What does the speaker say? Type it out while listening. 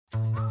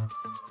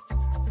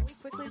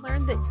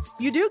learned that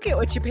you do get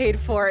what you paid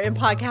for in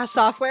podcast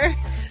software.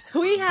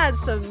 We had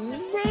some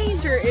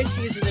major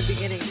issues in the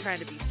beginning trying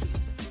to be cheap.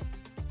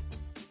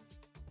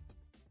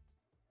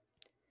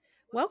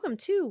 Welcome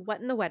to What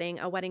in the Wedding,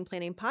 a wedding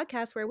planning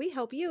podcast where we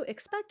help you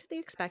expect the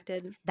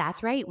expected.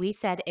 That's right. We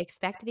said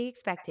expect the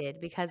expected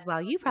because while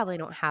you probably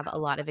don't have a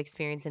lot of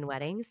experience in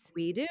weddings,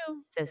 We do.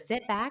 so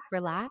sit back,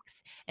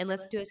 relax, and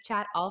let's do us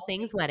chat all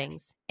things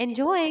weddings.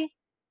 Enjoy.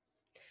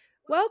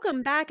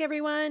 Welcome back,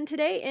 everyone.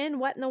 Today in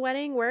What in the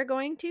Wedding, we're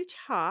going to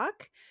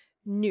talk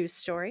news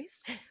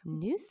stories,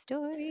 News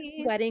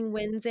stories. wedding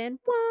wins and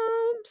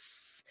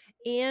whomps,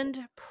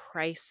 and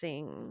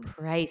pricing.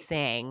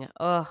 Pricing.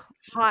 Oh,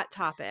 Hot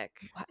topic.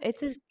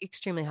 it's an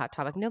extremely hot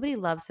topic. Nobody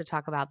loves to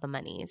talk about the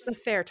monies. It's a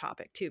fair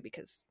topic, too,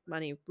 because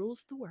money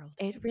rules the world.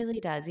 It really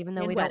does, even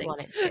though And we don't want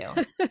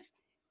weddings. it to.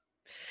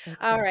 It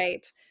All does.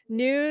 right.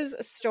 News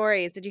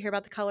stories. Did you hear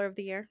about the color of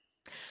the year?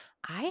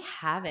 I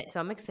haven't, so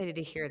I'm excited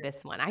to hear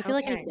this one. I feel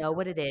like I Okay. know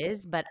what it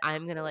is, but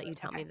I'm going to let you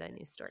tell me the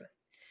news story.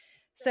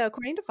 So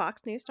according to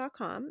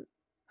FoxNews.com,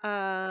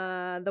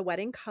 the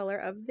wedding color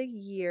of the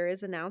year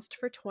is announced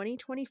for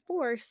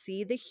 2024.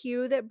 See the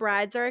hue that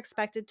brides are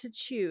expected to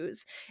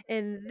choose.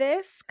 And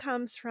this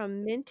comes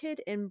from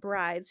Minted and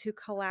Brides, who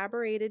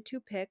collaborated to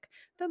pick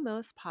the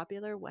most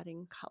popular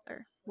wedding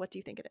color. What do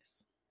you think it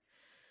is?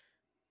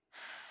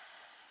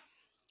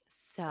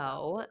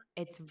 So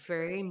it's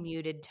very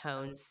muted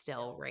tones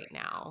still right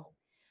now.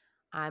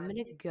 I'm going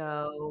to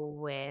go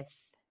with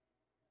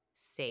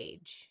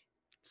sage.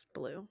 It's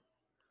blue.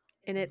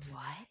 And it's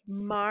What?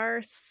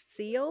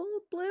 Marseille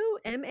blue,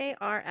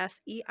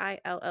 Marseille. I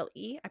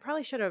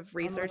probably should have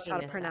researched how to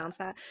looking this pronounce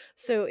that.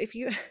 So if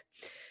you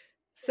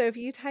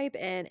type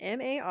in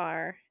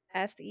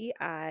Marseille,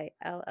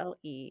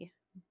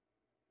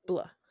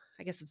 bleu.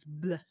 I guess it's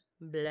bleu.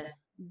 Bleh.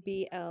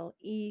 Bleu.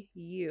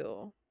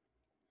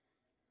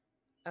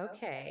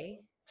 Okay.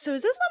 So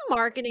is this a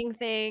marketing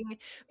thing?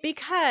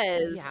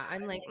 Because Yeah,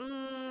 I'm like, dusty.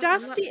 I'm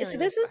not So feeling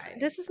this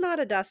vibe. is not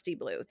a dusty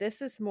blue.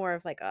 This is more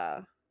of like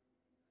a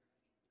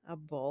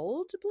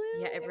bold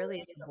blue. Yeah, it really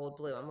is bold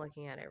blue. I'm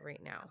looking at it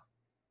right now.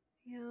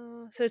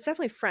 Yeah. So it's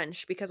definitely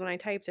French because when I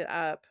typed it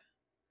up,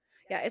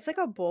 yeah, it's like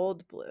a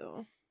bold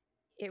blue.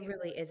 It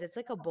really is. It's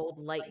like a bold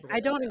light blue. I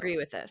don't though. agree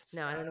with this.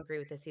 No, I don't agree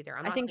with this either.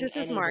 I'm I not think seeing this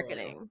is any blue.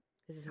 marketing.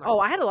 This is Oh,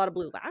 marketing. I had a lot of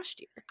blue last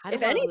year. I had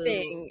If a lot of blue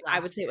anything, I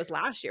would last say it was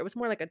last year. It was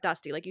more like a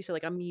dusty, like you said,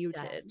 like a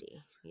muted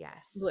Dusty.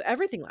 Yes. blue.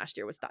 Everything last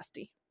year was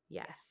dusty.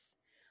 Yes.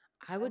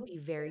 I would be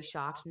very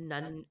shocked.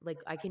 None, like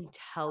I can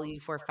tell you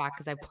for a fact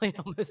because I planned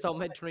almost all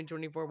my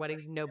 2024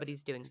 weddings.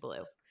 Nobody's doing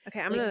blue. Okay,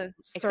 I'm Like, gonna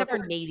except for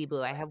circle. navy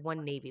blue. I have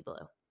one navy blue,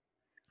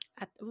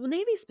 Well,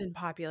 navy's been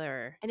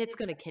popular and it's a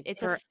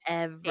staple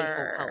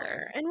forever.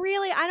 color. And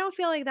really, I don't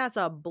feel like that's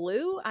a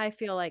blue. I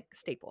feel like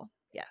staple.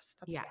 Yes,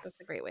 that's a Yes.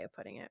 great way of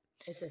putting it.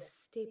 It's a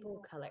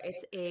staple color.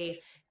 It's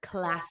a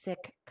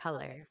classic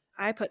color.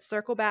 I put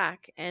circle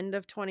back end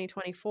of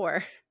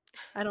 2024.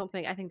 I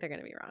think they're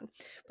going to be wrong.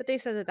 But they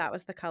said that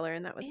was the color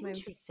and that was my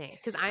Interesting,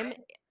 because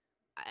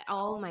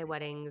all my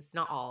weddings,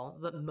 not all,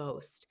 but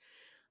most,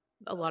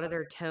 a lot of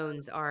their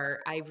tones are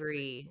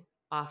ivory,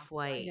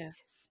 off-white,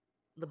 Yes.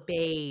 the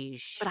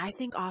beige. But I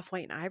think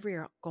off-white and ivory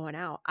are going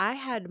out. I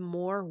had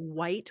more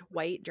white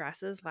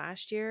dresses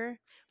last year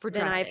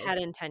than I've had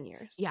in 10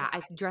 years. Yeah,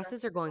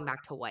 dresses are going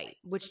back to white,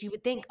 which you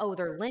would think, oh,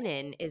 their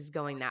linen is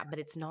going that, but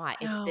it's not.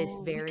 It's No, this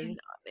you very cannot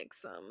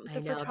mix them. I The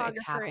know, but it's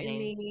photographer in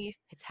happening. me,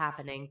 It's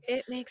happening.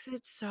 it makes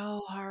it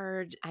so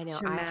hard I know.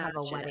 to I have a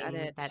match and wedding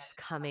edit. that's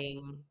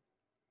coming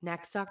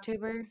next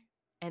October,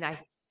 and I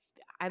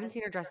haven't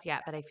seen her dress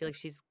yet, but I feel like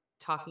she's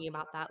talking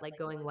about that, like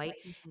going white,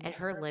 and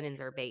her linens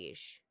are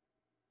beige.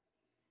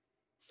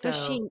 Does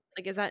So she,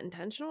 like, is that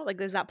intentional? Like,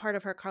 is that part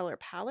of her color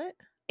palette?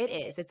 it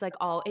is. It's like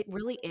it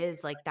really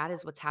is like that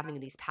is what's happening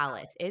to these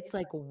palettes. It's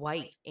like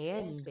white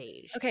and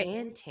beige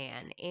and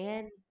tan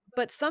and.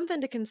 But something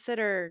to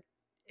consider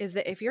is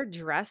that if your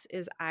dress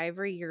is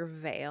ivory, your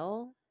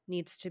veil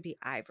needs to be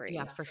ivory.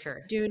 Yeah, for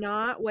sure. Do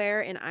not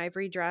wear an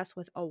ivory dress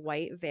with a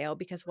white veil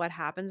because what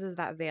happens is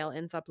that veil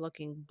ends up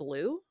looking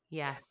blue.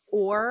 Yes.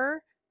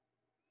 Or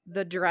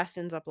the dress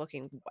ends up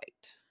looking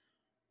white.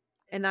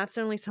 And that's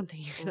only something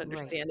you can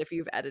understand if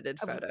you've edited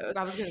photos.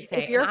 I was going to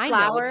say, if you're I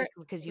flower, know it just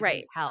because you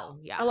can tell.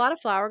 Yeah. A lot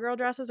of flower girl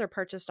dresses are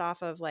purchased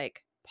off of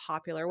like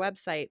popular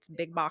websites,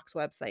 big box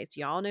websites.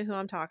 Y'all know who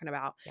I'm talking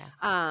about. Yes.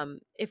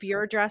 If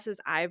your dress is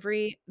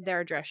ivory,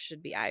 their dress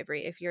should be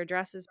ivory. If your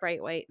dress is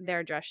bright white,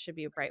 their dress should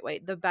be bright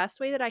white. The best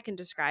way that I can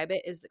describe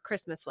it is the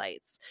Christmas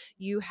lights.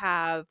 You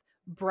have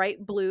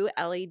bright blue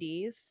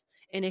LEDs.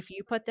 And if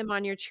you put them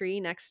on your tree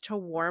next to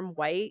warm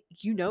white,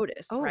 you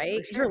notice,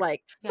 right? Sure. You're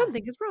like,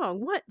 something is wrong.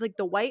 What? Like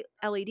the white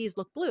LEDs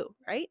look blue,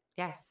 right?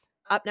 Yes.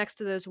 Up next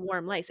to those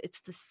warm lights.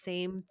 It's the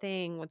same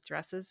thing with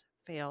dresses,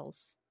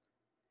 veils.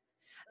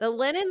 The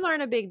linens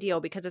aren't a big deal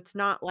because it's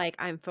not like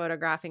I'm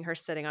photographing her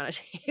sitting on a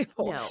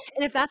table. No.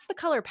 And if that's the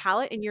color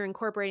palette and you're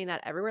incorporating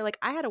that everywhere, like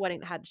I had a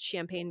wedding that had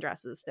champagne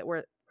dresses that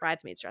were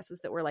bridesmaids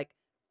dresses that were like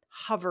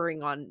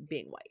hovering on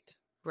being white.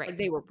 Right. Like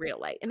they were real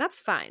light. And that's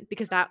fine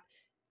because that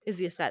is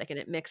the aesthetic and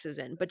it mixes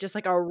in, but just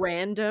like a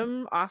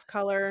random off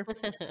color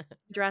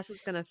dress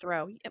is gonna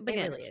throw. But It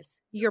again, really is.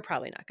 you're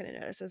probably not gonna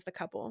notice as the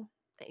couple.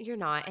 You're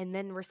not. And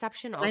then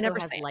reception I also never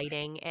has say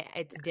anything. lighting.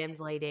 It's dimmed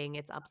lighting,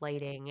 it's up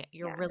lighting.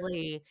 You're Yeah,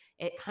 really,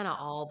 it kind of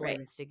all right.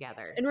 blends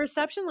together. And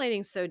reception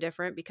lighting's so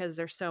different because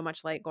there's so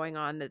much light going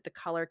on that the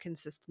color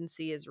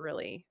consistency is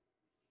really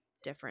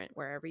different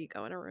wherever you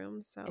go in a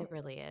room. So It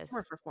really it's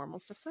more is. for formal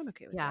stuff. So I'm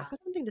okay with that. Yeah. But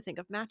something to think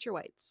of. Match your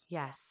whites.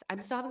 Yes.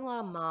 I'm still having a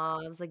lot of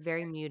mauves, like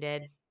very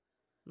muted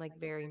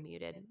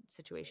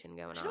situation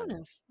going I don't on.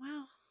 know.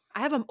 Wow. I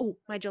have a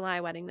my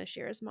July wedding this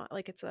year is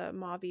like it's a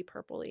mauvey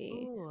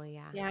purpley. Oh,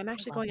 yeah. Yeah, I'm I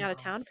actually love going out of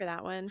town mauve. for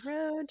that one.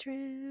 Road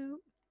trip.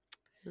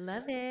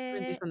 Love We're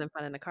gonna do it. something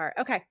fun in the car.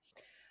 Okay.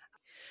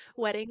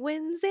 Wedding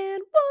wins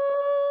and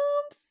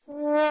whomps.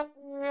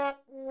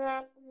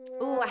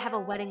 Ooh, I have a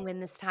wedding win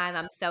this time.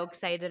 I'm so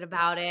excited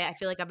about it. I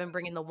feel like I've been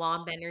bringing the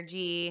womp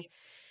energy.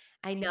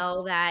 I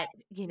know that,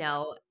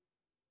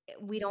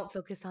 we don't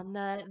focus on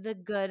the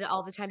good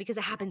all the time because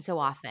it happens so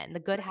often. The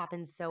good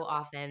happens so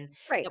often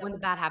Right. that when the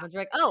bad happens, we're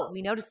like, "Oh,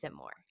 we notice it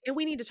more." And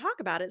we need to talk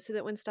about it so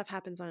that when stuff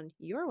happens on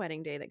your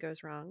wedding day that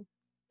goes wrong,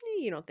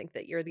 you don't think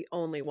that you're the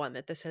only one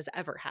that this has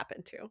ever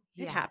happened to.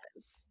 It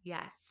happens.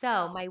 Yes. Yes.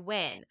 So, my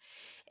win.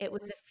 It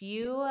was a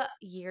few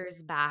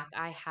years back.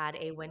 I had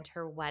a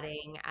winter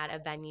wedding at a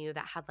venue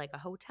that had like a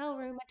hotel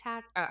rooms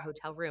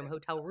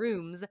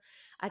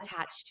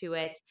attached to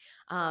it.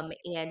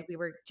 And we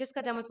were just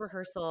got done with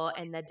rehearsal,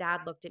 and the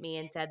dad looked at me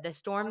and said, "The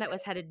storm that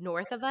was headed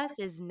north of us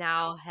is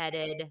now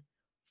headed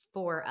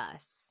for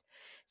us."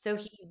 So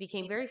he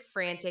became very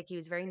frantic. He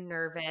was very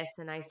nervous.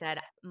 And I said,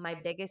 my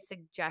biggest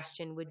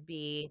suggestion would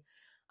be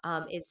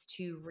is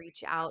to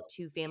reach out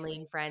to family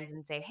and friends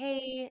and say,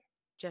 "Hey,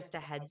 just a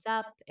heads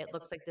up. It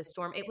looks like the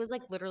storm." It was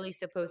like literally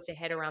supposed to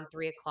hit around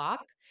 3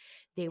 o'clock.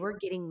 They were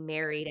getting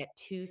married at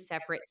two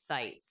separate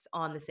sites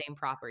on the same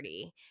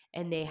property,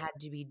 and they had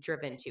to be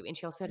driven to. And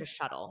she also had a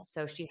shuttle.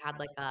 So she had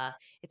like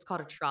it's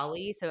called a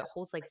trolley. So it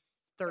holds like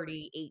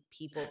 38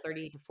 people,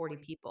 30 to 40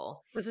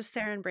 people. Was this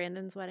Sarah and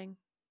Brandon's wedding?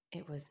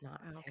 It was not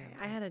Oh, Sarah okay.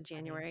 and I had a Brandon's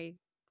wedding. January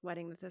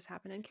wedding that this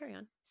happened in. Carry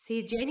on.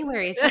 See,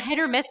 January, it's a hit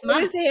or miss It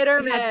month. was hit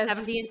or We've had miss.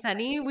 70 and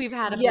sunny. We've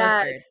had a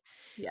blizzard. Yes.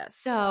 Yes.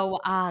 So,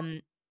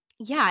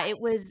 yeah, it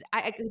was.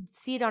 I could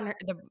see it on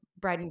the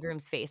bride and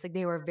groom's face. Like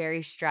they were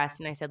very stressed,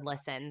 and I said,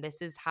 "Listen,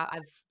 this is how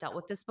I've dealt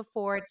with this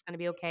before. It's going to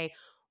be okay.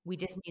 We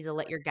just need to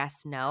let your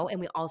guests know."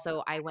 And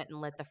I went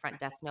and let the front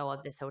desk know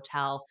of this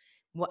hotel,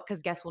 because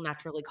guests will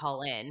naturally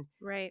call in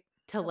Right.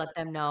 to let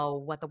them know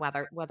what the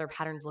weather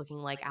pattern's looking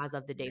like as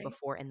of the day Right.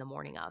 before in the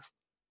morning of.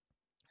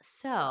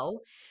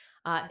 So,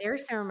 their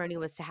ceremony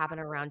was to happen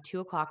around 2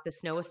 o'clock. The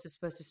snow was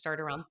supposed to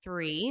start around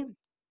 3.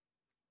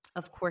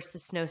 Of course, the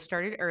snow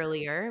started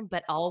earlier,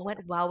 but all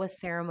went well with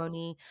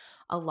ceremony.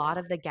 A lot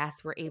of the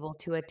guests were able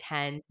to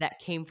attend that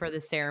came for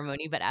the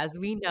ceremony, but as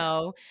we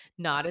know,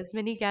 not as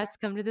many guests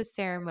come to the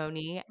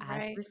ceremony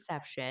as Right.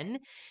 reception.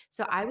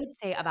 So I would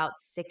say about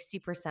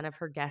 60% of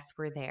her guests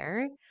were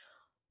there.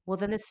 Well,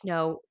 then the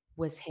snow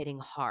was hitting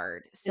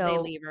hard. Did they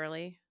So, leave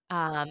early?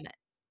 um,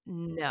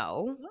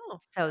 no. Oh,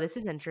 So this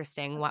is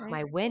interesting. What okay.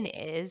 my win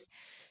is.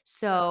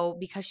 So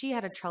because she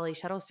had a trolley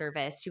shuttle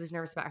service, she was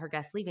nervous about her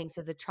guests leaving.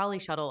 So the trolley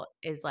shuttle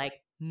is like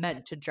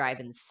meant to drive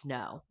in the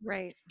snow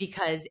Right.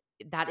 because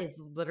that is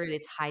literally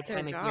its high Their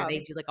time of year. job.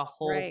 They do like a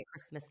whole Right.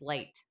 Christmas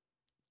light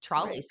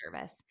trolley Right.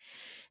 service.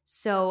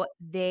 So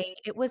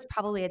it was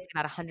probably it's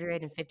about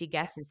 150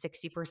 guests and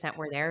 60%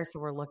 were there.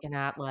 So we're looking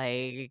at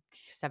like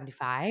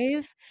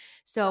 75.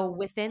 So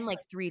within like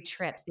 3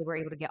 trips, they were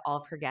able to get all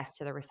of her guests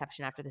to the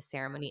reception after the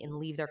ceremony and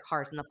leave their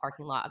cars in the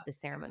parking lot of the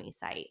ceremony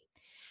site,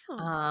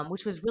 Oh.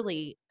 which was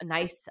really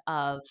nice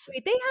of.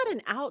 Wait, they had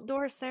an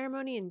outdoor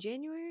ceremony in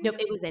January? Nope,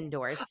 it was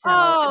indoors. Oh, So it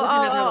oh, was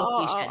another oh, oh,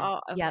 location. oh,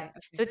 oh. Yep. Okay.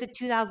 So Okay. it's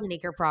a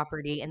 2,000-acre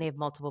property and they have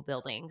multiple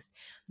buildings.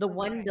 The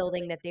one Okay.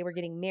 building that they were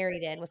getting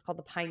married in was called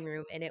the Pine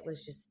Room, and it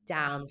was just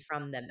down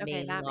from the Okay,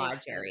 main that makes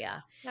lodge area.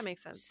 sense. That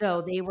makes sense.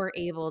 So they were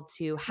able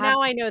to have.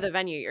 Now I know the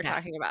venue you're Yes,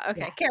 talking about.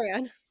 Okay, yes. carry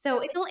on.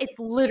 So it's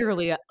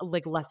literally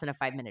like less than a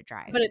 5-minute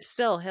drive. But it's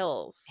still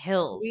hills.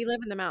 Hills. We live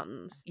in the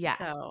mountains, Yes.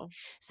 so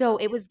So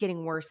it was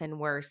getting worse and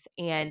worse,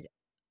 and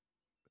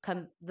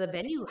the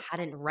venue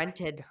hadn't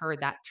rented her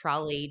that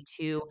trolley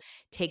to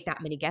take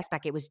that many guests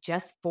back. It was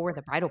just for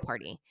the bridal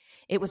party.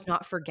 It was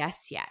not for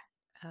guests yet.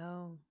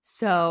 Oh.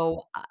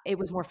 So it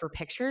was more for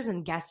pictures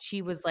and guests.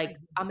 She was like,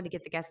 "I'm going to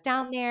get the guests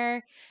down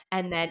there."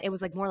 And then it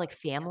was like more like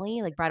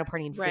family, like bridal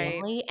party and Right.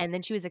 family. And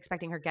then she was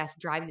expecting her guests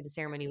driving to the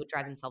ceremony would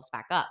drive themselves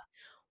back up.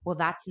 Well,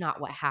 that's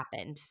not what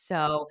happened.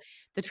 So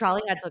the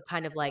trolley had to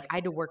kind of like, I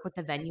had to work with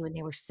the venue and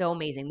they were so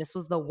amazing. This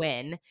was the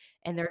win.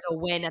 And there's a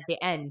win at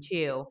the end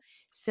too.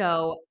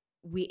 So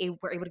we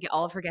were able to get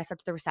all of her guests up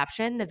to the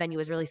reception. The venue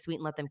was really sweet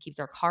and let them keep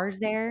their cars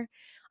there.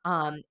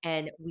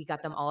 And we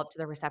got them all up to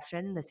the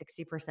reception, the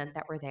 60%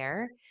 that were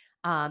there.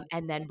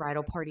 And then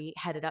bridal party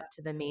headed up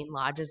to the main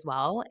lodge as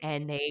well,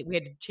 and we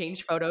had to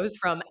change photos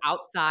from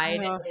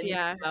outside Oh, in the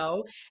yeah.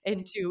 snow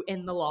into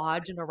in the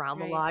lodge and around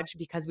the Right. lodge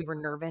because we were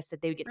nervous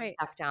that they would get Right.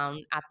 stuck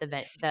down at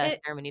the It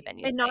ceremony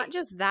venue and not site.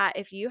 just that,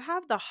 if you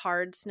have the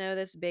hard snow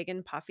that's big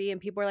and puffy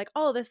and people are like,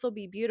 "Oh, this will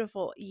be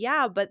beautiful."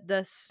 Yeah, but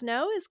the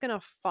snow is gonna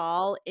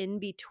fall in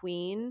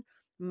between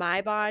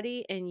my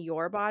body and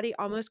your body,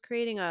 almost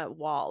creating a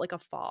wall, like a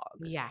fog.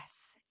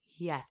 Yes.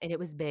 Yes, and it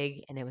was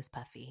big and it was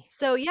puffy.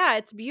 So, yeah,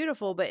 it's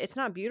beautiful, but it's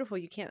not beautiful,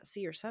 you can't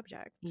see your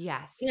subject.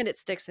 And Yes. it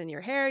sticks in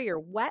your hair, you're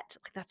wet,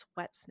 like, that's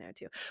wet snow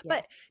too.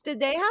 But Yes. did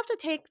they have to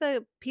take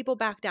the people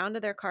back down to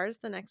their cars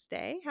the next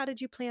day? How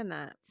did you plan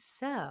that?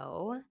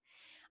 So,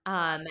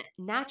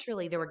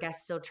 naturally, there were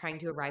guests still trying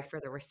to arrive for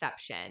the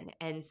reception,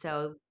 and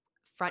so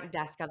front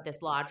desk of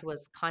this lodge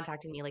was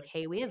contacting me like,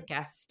 "Hey, we have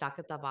guests stuck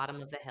at the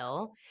bottom of the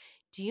hill.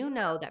 Do you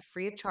know that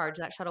free of charge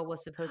that shuttle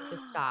was supposed to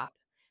stop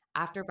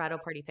after bridal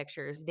party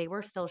pictures? They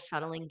were still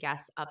shuttling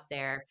guests up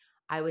there,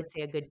 I would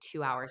say a good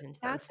 2 hours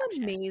into the That's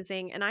reception."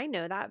 amazing, and I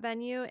know that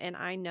venue, and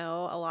I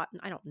know a lot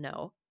I don't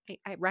know.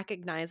 I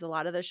recognize a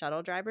lot of the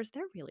shuttle drivers,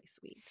 they're really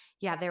sweet.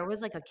 Yeah, there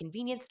was like a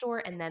convenience store,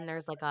 and then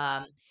there's like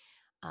a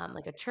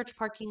church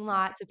parking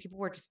lot, so people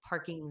were just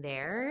parking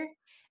there,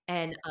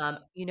 and,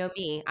 you know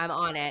me, I'm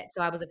on it,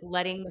 so I was, like,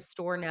 letting the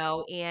store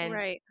know and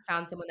Right.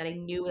 found someone that I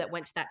knew that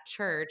went to that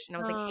church, and I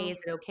was like, "Hey, Oh, is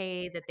it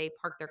okay that they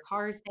park their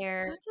cars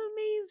there?" that's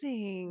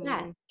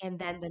Yes, amazing. and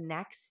then the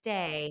next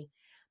day,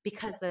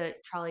 because the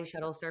trolley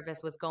shuttle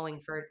service was going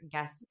for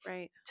guests,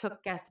 Right.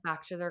 took guests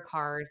back to their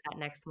cars that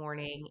next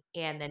morning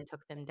and then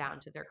took them down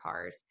to their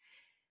cars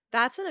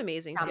That's an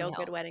amazing down the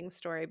feel-good hill. wedding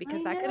story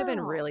because I that could have been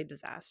know. really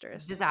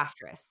disastrous.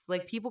 Disastrous.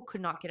 Like, people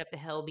could not get up the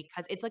hill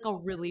because it's, like, a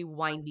really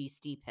windy,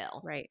 steep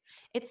hill. Right.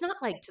 It's not,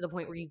 like, to the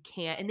point where you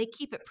can't and they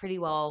keep it pretty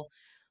well,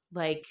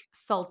 like,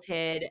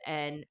 salted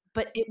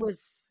but it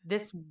was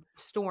this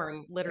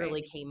storm Right.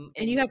 literally came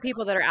And in. you have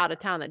people that are out of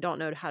town that don't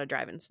know how to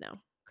drive in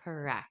snow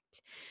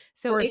Correct.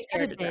 So, or are it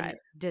could scared have to been drive.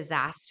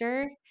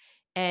 disaster,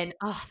 and,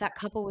 oh, that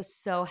couple was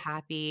so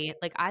happy.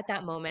 Like, at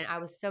that moment, I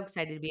was so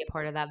excited to be a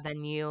part of that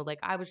venue. Like,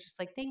 I was just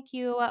like, "Thank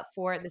you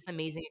for this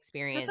amazing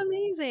That's experience."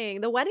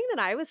 amazing. The wedding that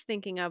I was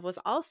thinking of was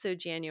also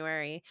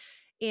January,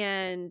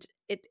 and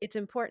it's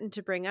important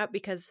to bring up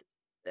because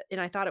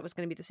and I thought it was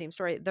gonna be the same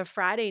story. The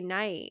Friday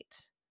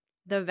night,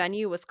 the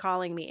venue was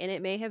calling me, and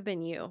it may have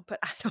been you, but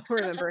I don't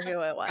remember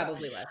who it was,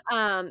 Probably was.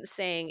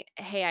 saying,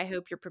 "Hey, I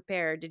hope you're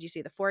prepared. Did you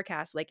see the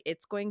forecast? Like,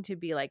 it's going to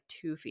be, like,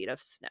 2 feet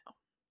of snow."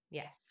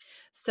 Yes.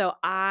 So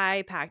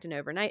I packed an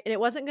overnight, and it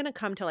wasn't gonna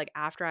come till, like,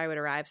 after I would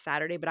arrive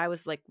Saturday, but I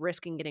was, like,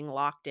 risking getting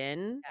locked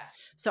in.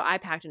 Yes. So I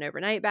packed an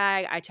overnight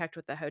bag. I checked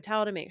with the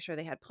hotel to make sure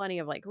they had plenty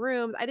of, like,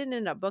 rooms. I didn't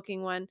end up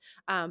booking one,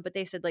 but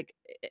they said, like,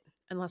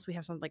 unless we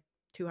have something like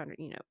 200,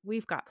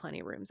 we've got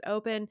plenty of rooms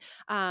open.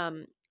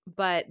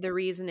 But the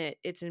reason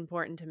it's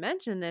important to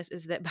mention this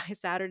is that by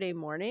Saturday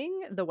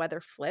morning, the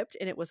weather flipped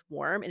and it was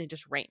warm and it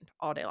just rained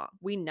all day long.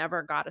 We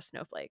never got a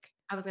snowflake.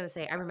 I was gonna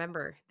say, I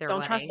remember their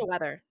Don't trust wedding. the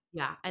weather.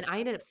 Yeah, and I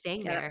ended up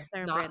staying Yeah, there, that's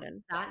there in not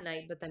Brandon. that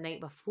night, but the night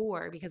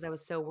before because I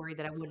was so worried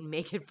that I wouldn't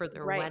make it for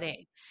their Right.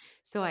 wedding.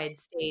 So I had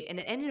stayed, and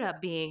it ended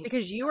up being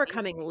Because you were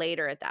coming amazing.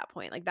 later at that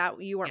point, like, that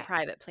you weren't Yes,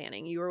 private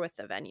planning, you were with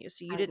the venue,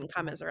 so you I was didn't with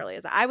the come as venue. early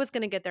as I was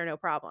gonna get there, no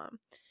problem.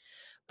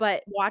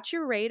 But watch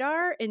your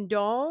radar and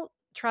don't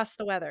trust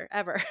the weather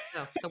ever.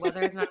 No, the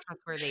weather is not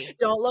trustworthy.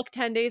 Don't look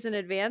 10 days in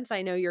advance,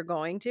 I know you're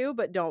going to,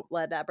 but don't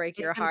let that break It's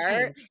your gonna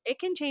heart. change. It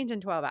can change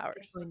in 12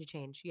 It's hours. going to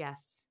change,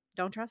 yes.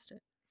 Don't trust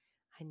it.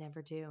 I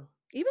never do.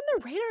 Even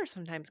the radar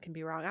sometimes can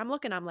be wrong. I'm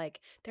looking, I'm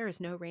like, "There is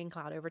no rain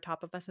cloud over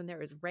top of us, and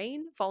there is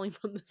rain falling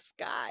from the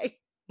sky."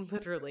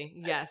 Literally,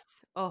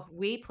 yes. Oh,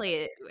 we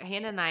play it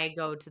Hannah and I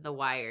go to the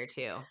wire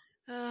too.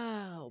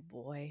 Oh,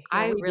 boy.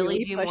 Yeah, I we do, really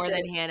do more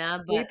than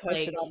Hannah, we but,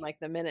 push like, it on, like,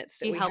 the minutes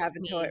that she we have helps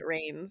until it me.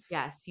 rains.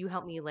 Yes, you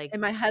help me, like.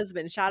 And my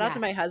husband, shout out to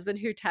my Yes, husband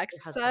who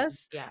your texts husband,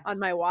 us on yes.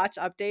 my watch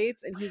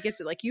updates, and he gets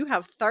it like, "You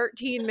have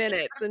 13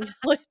 minutes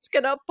until it's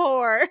gonna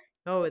pour."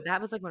 Oh, that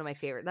was, like, one of my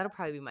favorite that'll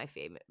probably be my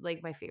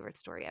favorite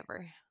story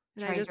ever.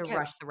 And I Trying just to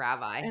kept rush the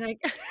rabbi. and I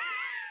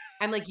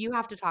I'm like, "You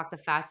have to talk the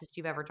fastest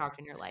you've ever talked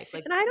in your life,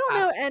 like, and I don't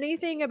know fast."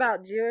 anything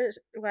about Jewish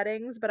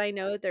weddings, but I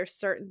know that there's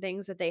certain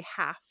things that they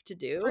have to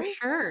For do.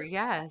 sure,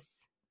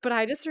 yes. But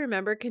I just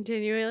remember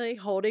continually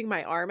holding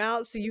my arm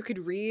out so you could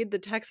read the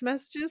text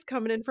messages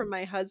coming in from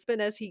my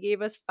husband as he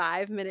gave us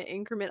 5-minute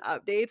increment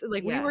updates, and,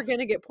 like, we were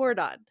gonna Yes. get poured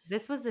on.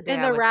 This was the day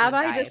And I the was gonna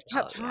rabbi die, I just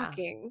kept felt, yeah.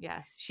 talking.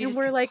 Yes, she And just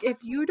we're kept like, "If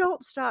talking. you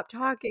don't stop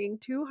talking,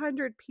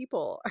 200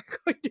 people are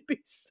going to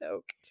be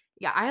soaked."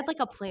 Yeah, I had, like,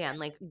 a plan,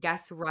 like,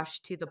 guests rush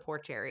to the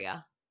porch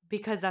area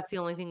because that's the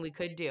only thing we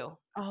could do.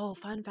 Oh,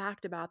 fun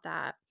fact about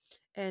that.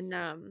 And,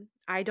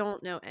 I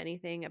don't know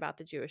anything about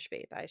the Jewish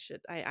faith.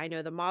 I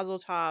know the Mazel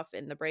Tov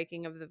and the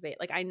breaking of the veil.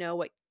 Like, I know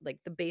what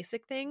like, the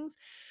basic things,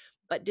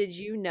 But did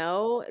you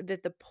know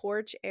that the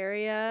porch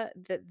area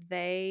that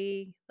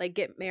they like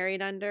get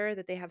married under,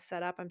 that they have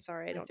set up? I'm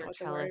sorry, I Like don't know their what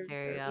the trellis word or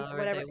area or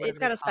whatever. the It's whatever they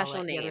got a call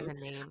special it. Yeah, there's name. a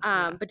name.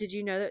 Yeah. But did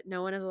you know that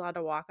no one is allowed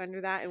to walk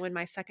under that? And when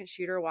my second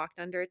shooter walked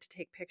under it to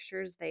take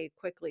pictures, they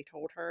quickly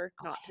told her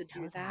Oh, not I to didn't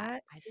know do that.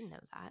 that. I didn't know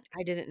that.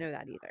 I didn't know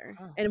that either.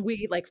 Huh. And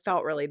we like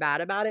felt really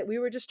bad about it. We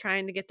were just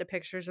trying to get the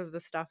pictures of the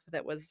stuff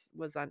that was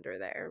under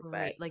there. But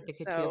Right. Like the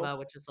so ketubah,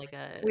 which is like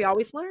we a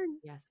always learn.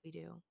 yes, we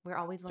do. We're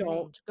always learning.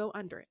 Don't go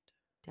under it.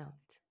 Don't.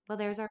 Well,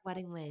 there's our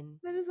wedding win.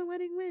 That is a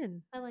wedding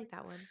win. I like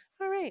that one.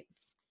 All right.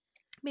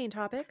 Main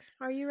topic.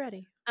 Are you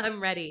ready?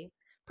 I'm ready.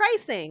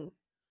 Pricing.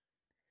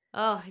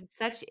 Oh, it's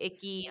such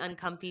icky,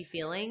 uncomfy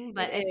feeling,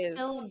 but It it's is.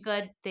 still a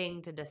good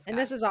thing to And this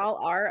discuss. is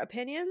all our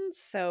opinions,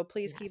 so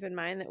please keep in Yes.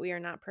 mind that we are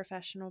not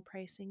professional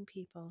pricing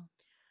people.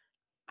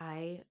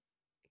 I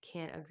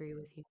can't agree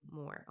with you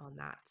more on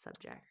that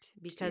subject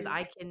because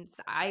Do-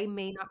 I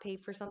may not pay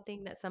for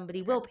something that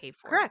somebody will pay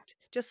for. Correct.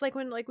 Just like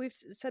when, like we've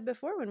said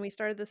before, when we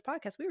started this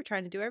podcast, we were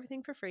trying to do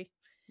everything for free.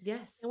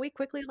 Yes. And we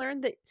quickly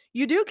learned that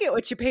you do get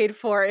what you paid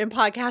for in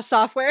podcast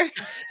software.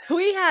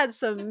 We had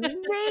some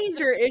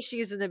major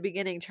issues in the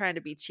beginning trying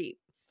to be cheap,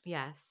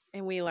 Yes.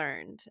 and we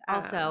learned.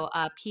 Also,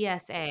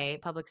 PSA,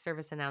 public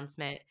service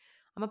announcement.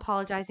 I'm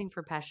apologizing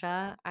for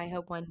Pesha. I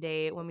hope one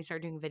day when we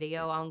start doing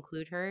video, I'll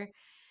include her.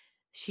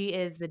 She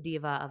is the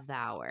diva of the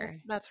hour.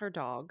 That's her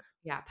dog.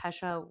 Yeah,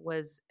 Pesha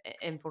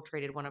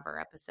infiltrated one of our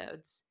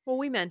episodes. Well,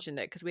 we mentioned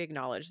it because we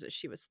acknowledged that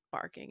she was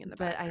barking in the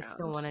But background. I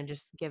still want to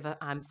just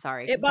I'm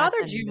sorry. It 'cause that's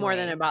bothered you more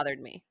than it annoying.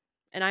 bothered me.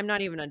 And I'm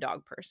not even a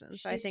dog person,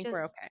 so I She's think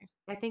we're just okay.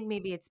 I think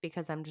maybe it's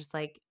because I'm just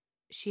like,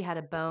 she had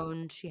a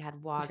bone, she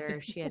had water,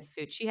 she had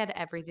food, she had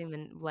everything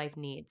that life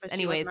needs. But she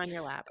Anyways, wasn't on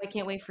your lap. I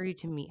can't wait for you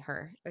to meet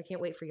her. I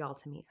can't wait for y'all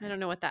to meet I her. don't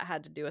know what that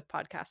had to do with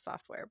podcast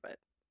software, but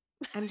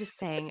I'm just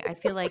saying, I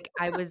feel like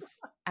I was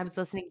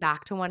listening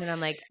back to one and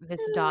I'm like,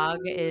 this dog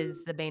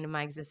is the bane of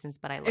my existence,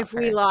 but I love if her.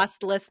 we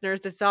lost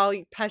listeners, it's all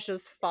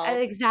Pesha's fault.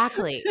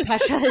 Exactly.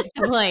 Pesha is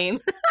to blame.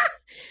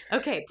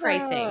 Okay,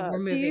 pricing. We're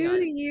moving on.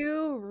 Do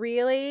you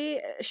really,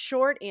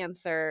 short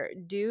answer,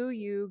 do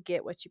you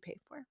get what you pay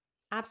for?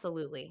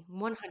 Absolutely.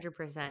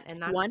 100%.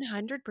 And that's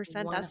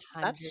 100%.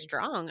 That's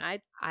strong.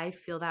 I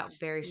feel that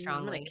very I'm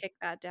strongly. gonna kick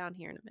that down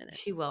here in a minute.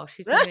 She will.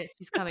 She's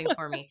coming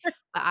for me.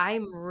 But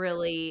I'm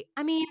really,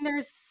 I mean,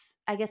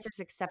 I guess there's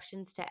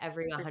exceptions to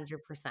every 100%.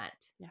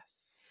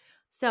 Yes.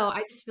 So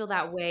I just feel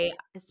that way,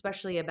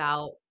 especially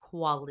about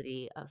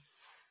quality of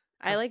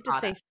I like to say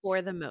product.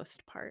 for the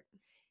most part.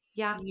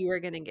 Yeah. You are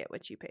going to get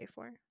what you pay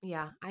for.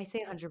 Yeah. I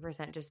say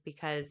 100% just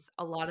because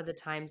a lot of the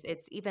times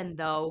it's, even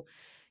though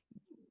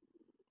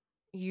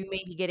you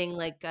may be getting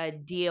like a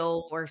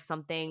deal or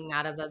something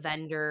out of a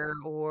vendor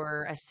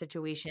or a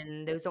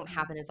situation, those don't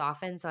happen as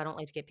often. So I don't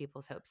like to get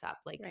people's hopes up.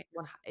 Like Right.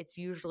 it's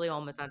usually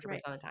almost 100%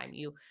 Right. of the time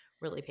you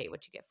really pay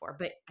what you get for.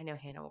 But I know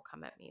Hannah will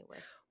come at me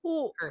with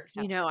Well, her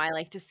exception. I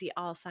like to see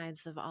all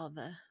sides of all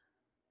the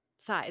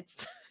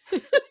sides.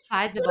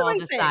 Sides of What am all I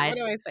the saying? sides.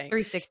 What am I saying?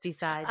 360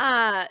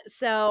 sides.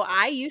 So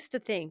I used to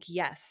think,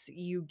 yes,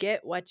 you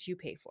get what you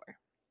pay for.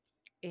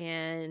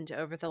 And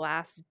over the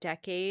last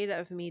decade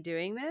of me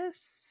doing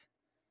this,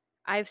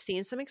 I've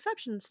seen some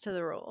exceptions to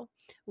the rule.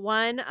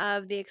 One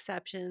of the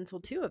exceptions,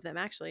 well, two of them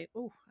actually.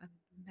 Oh, I'm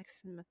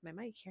mixing with my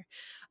mic here.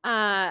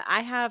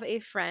 I have a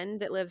friend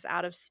that lives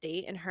out of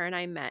state, and her and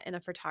I met in a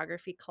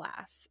photography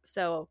class.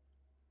 So,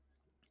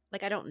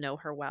 like, I don't know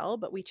her well,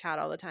 but we chat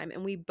all the time,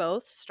 and we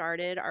both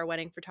started our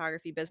wedding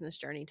photography business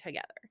journey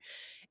together.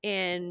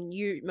 And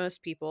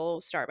most people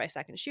start by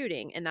second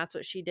shooting, and that's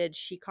what she did.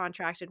 She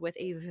contracted with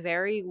a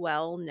very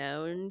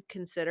well-known,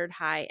 considered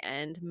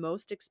high-end,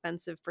 most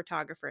expensive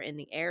photographer in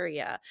the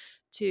area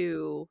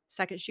to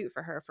second shoot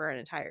for her for an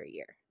entire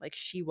year. Like,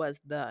 she was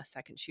the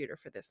second shooter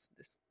for this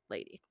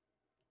lady.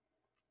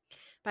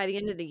 By the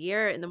end of the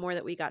year, and the more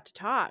that we got to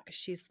talk,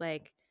 she's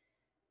like,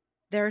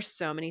 there are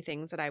so many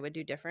things that I would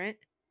do different,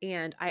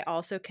 and I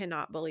also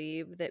cannot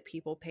believe that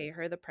people pay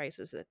her the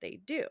prices that they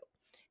do.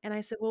 And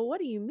I said, well, what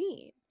do you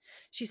mean?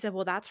 She said,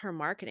 well, that's her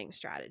marketing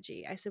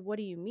strategy. I said, what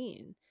do you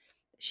mean?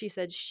 She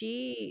said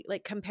she,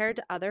 like, compared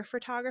to other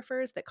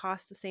photographers that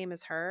cost the same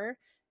as her,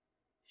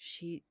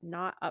 she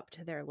not up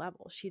to their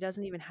level. She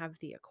doesn't even have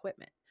the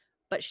equipment,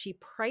 but she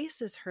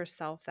prices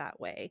herself that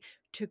way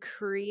to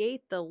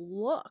create the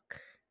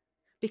look,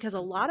 because a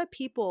lot of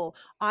people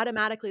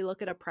automatically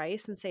look at a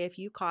price and say, if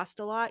you cost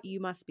a lot, you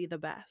must be the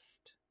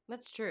best.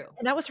 That's true.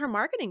 And that was her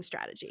marketing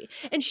strategy.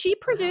 And she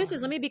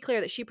produces, let me be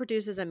clear, that she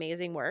produces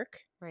amazing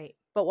work. Right.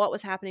 But what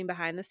was happening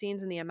behind the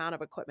scenes and the amount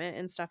of equipment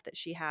and stuff that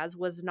she has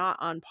was not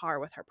on par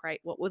with her price,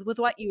 with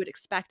what you would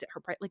expect at her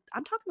price. Like,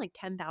 I'm talking like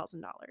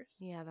 $10,000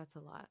 Yeah, that's a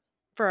lot.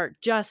 for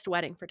just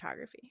wedding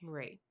photography.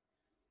 Right.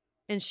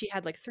 And she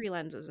had like 3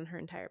 lenses in her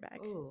entire bag.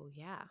 Oh,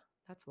 yeah.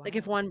 That's wild. Like,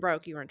 if one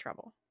broke, you were in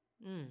trouble.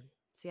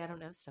 See, I don't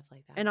know stuff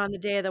like that. And on the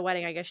day of the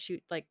wedding, I guess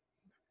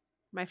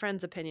my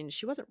friend's opinion,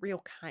 she wasn't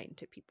real kind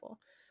to people.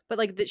 But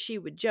like, that she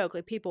would joke,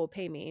 like, people will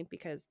pay me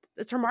because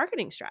it's her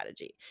marketing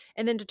strategy.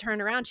 And then to turn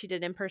around, she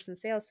did in-person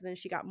sales. So then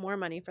she got more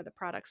money for the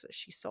products that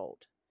she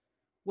sold.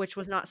 which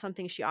was not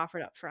something she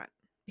offered up front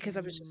because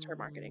that was just her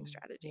marketing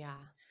strategy. Yeah.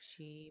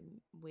 She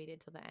waited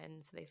till the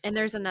end so they And felt like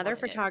there's they another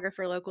wanted it.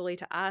 photographer locally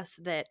to us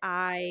that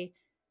I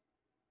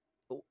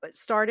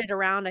started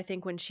around, I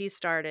think when she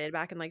started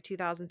back in like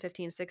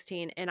 2015,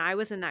 16, and I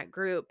was in that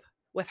group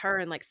with her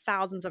and like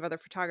thousands of other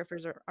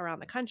photographers around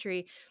the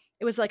country.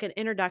 It was like an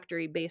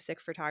introductory basic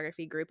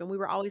photography group, and we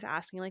were always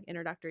asking like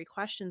introductory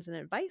questions and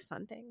advice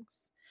on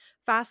things.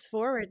 Fast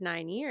forward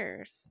 9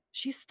 years,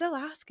 she's still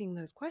asking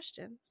those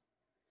questions.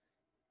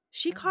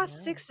 She Oh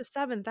costs no. $6,000 to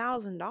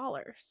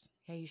 $7,000.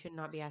 Yeah, you should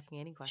not be asking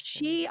any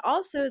She questions.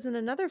 also is in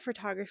another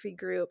photography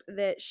group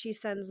that she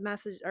sends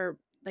message or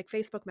like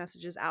Facebook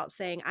messages out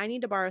saying, I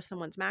need to borrow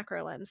someone's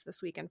macro lens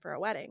this weekend for a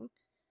wedding.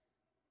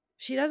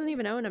 She doesn't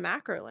even own a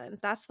macro lens.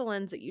 That's the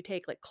lens that you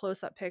take like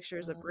close up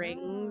pictures of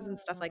rings and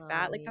stuff like Oh,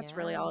 that. Like that's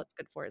really yeah. all it's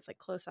good for is like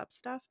close up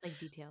stuff. Like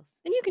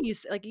details. And you can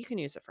use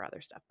it for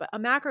other stuff, but a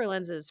macro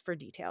lens is for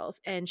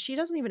details and she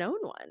doesn't even own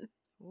one.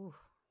 Ooh.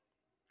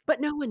 But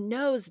no one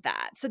knows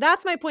that. So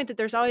that's my point that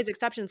there's always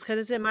exceptions because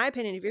it's in my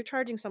opinion, if you're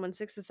charging someone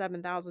 $6,000 to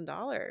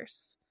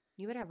 $7,000,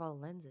 You would have all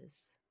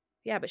lenses.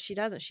 yeah, but she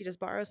doesn't. She just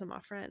borrows them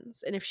off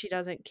friends. And if she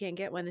can't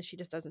get one, then she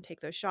just doesn't take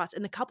those shots.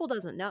 And the couple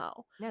doesn't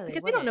know No, they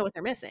because they don't know wouldn't. what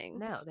they're missing.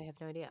 No, they have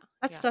no idea.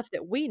 That's Yeah. stuff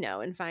that we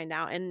know and find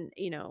out. And,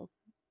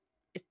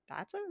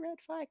 that's a red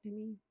flag to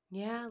me.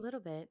 Yeah, a little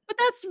bit. But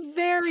that's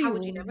very How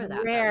would you never that though?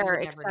 You rare would never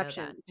know that.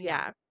 exceptions. Yeah.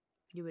 Yeah.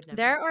 You would never.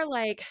 There are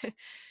like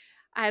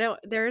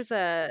there's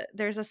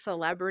a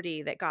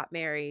celebrity that got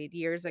married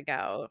years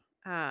ago.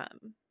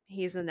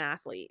 He's an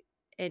athlete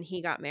and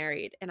he got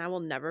married and I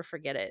will never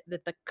forget it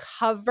that the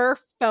cover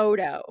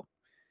photo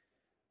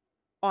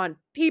on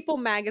People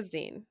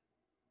magazine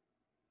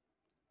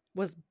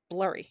was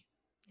blurry.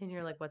 And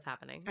you're like, what's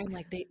happening? I'm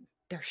like,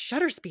 their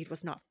shutter speed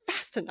was not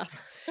fast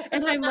enough.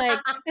 And I'm like,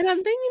 and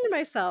I'm thinking to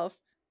myself,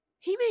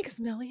 he makes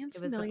millions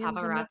It and was the millions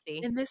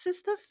paparazzi. and this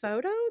is the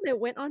photo that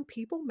went on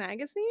People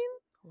magazine?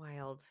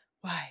 Wild.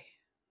 Why?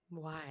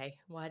 Why?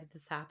 Why did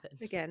this happen?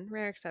 Again,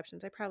 rare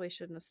exceptions. I probably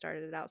shouldn't have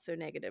started it out so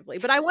negatively,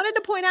 but I wanted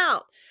to point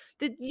out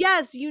that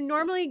yes, you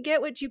normally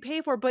get what you pay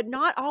for, but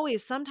not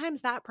always.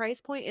 Sometimes that price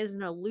point is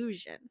an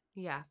illusion.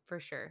 Yeah, for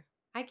sure.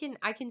 I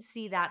can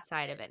see that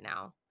side of it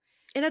now.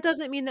 And that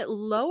doesn't mean that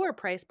lower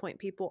price point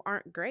people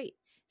aren't great.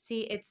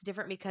 See, it's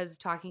different because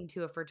talking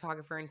to a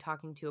photographer and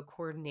talking to a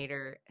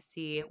coordinator,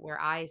 see, where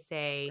I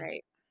say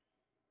Right.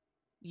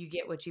 you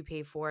get what you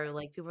pay for,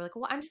 like people are like,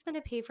 well, I'm just going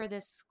to pay for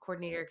this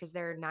coordinator because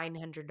they're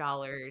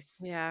 $900.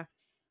 Yeah.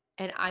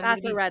 And I'm going to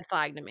That's be, a red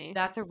flag to me.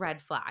 that's a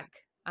red flag.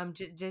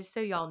 Just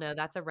so y'all know,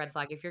 that's a red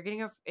flag. If you're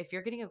getting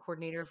a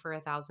coordinator for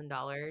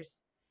 $1,000,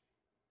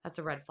 that's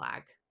a red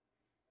flag.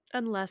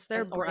 Unless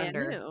they're Or brand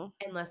under, new.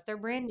 unless they're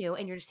brand new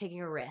and you're just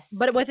taking a risk.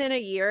 But within a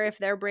year, if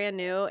they're brand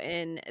new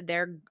and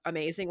they're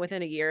amazing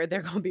within a year,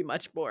 they're going to be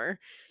much more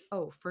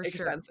Oh, for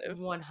expensive. sure.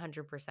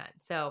 100%.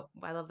 So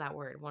I love that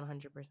word,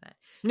 100%.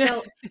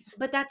 So,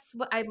 but that's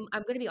what I'm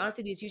going to be honest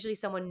with you. It's usually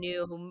someone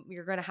new whom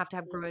you're going to have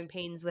growing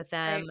pains with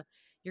them. Right.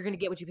 You're going to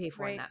get what you pay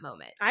for in Right. that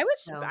moment. I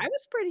So,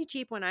 was pretty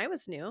cheap when I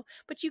was new,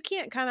 but you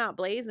can't come out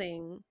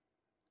blazing.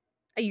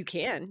 You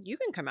can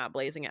come out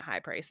blazing at high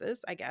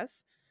prices, I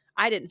guess.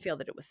 I didn't feel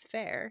that it was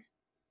fair.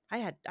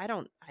 I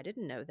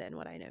didn't know then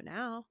what I know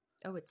now.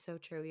 oh, it's so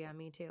true. Yeah,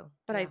 me too.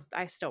 But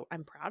Yeah.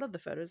 I'm proud of the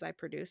photos I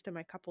produced and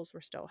my couples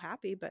were still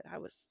happy, but I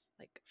was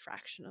like a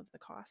fraction of the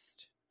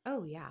cost.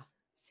 Oh, yeah.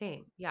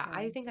 Same. Yeah.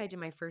 I So think I did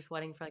my first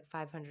wedding for like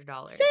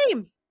 $500.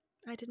 same.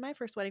 I did my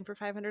first wedding for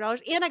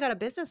 $500 and I got a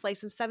business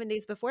license 7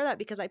 days before that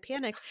because I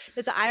panicked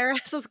that the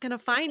IRS was going to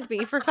find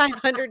me for $500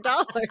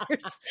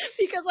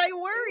 because I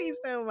worry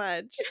so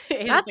much.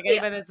 And That's it's like, I need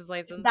the my business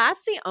license.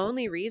 That's the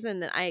only reason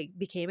that I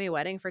became a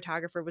wedding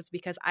photographer was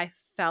because I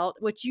felt,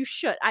 which you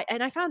should,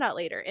 and I found out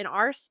later, in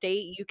our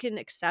state, you can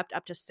accept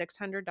up to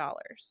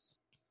 $600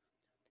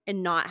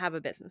 and not have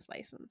a business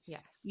license.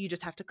 Yes. You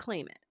just have to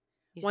claim it.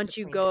 You just Once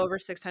you claim go it. over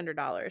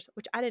 $600,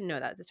 which I didn't know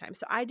that at the time.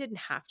 So I didn't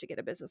have to get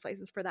a business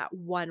license for that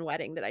one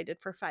wedding that I did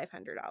for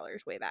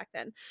 $500 way back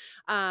then.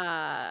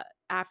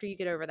 After you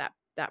get over that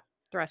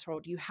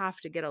threshold, you have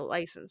to get a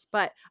license.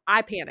 But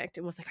I panicked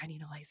and was like, I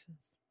need a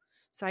license.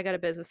 So I got a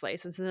business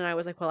license. And then I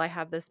was like, well, I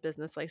have this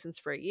business license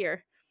for a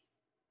year.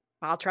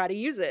 I'll try to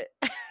use it.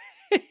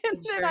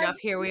 And sure enough,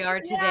 here we are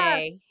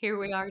today. Here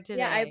we are today.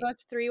 Yeah, I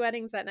booked 3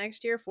 weddings that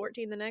next year,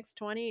 14 the next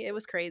 20. It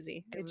was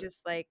crazy. It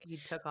just like you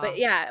took off. But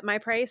yeah, my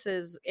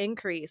prices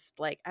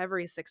increased like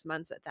every 6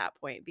 months at that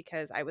point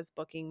because I was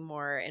booking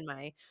more and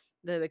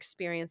the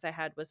experience I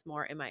had was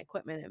more in my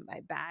equipment and my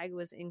bag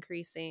was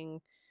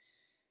increasing.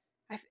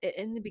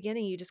 In the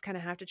beginning, you just kind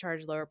of have to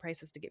charge lower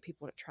prices to get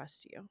people to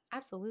trust you.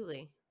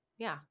 Absolutely.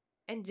 Yeah.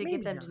 And to Maybe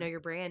get them to not. know your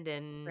brand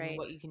and Right.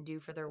 what you can do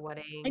for their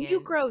wedding. And you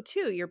grow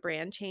too. Your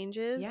brand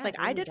changes. Yeah, Like it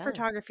I really did does.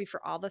 photography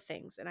for all the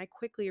things. And I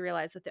quickly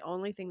realized that the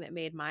only thing that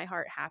made my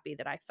heart happy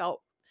that I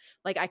felt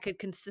like I could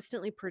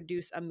consistently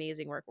produce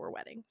amazing work were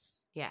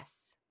weddings.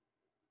 Yes.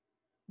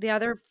 The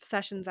other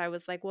sessions I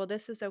was like, well,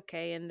 this is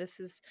okay. And this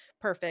is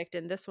perfect.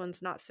 And this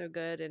one's not so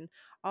good. And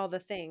all the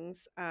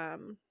things. I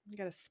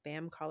got a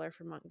spam caller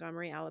from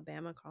Montgomery,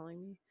 Alabama calling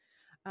me.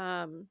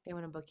 They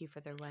want to book you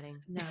for their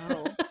wedding.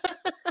 No.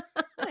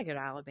 I like go to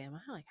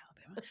Alabama. I like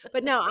Alabama.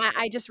 But no,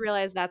 I just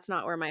realized that's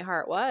not where my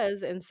heart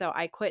was. And so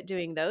I quit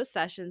doing those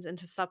sessions, and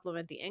to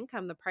supplement the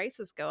income, the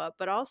prices go up.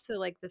 But also,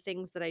 like, the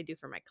things that I do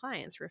for my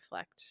clients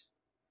reflect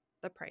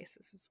the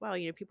prices as well.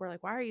 People are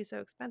like, why are you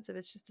so expensive?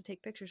 It's just to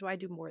take pictures. Well, I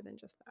do more than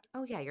just that.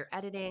 Oh yeah, you're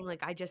editing.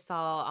 Like I just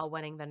saw a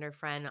wedding vendor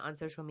friend on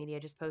social media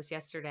just post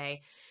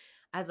yesterday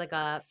as like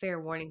a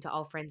fair warning to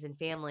all friends and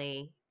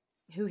family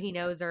who he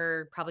knows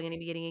are probably going to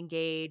be getting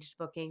engaged,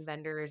 booking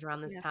vendors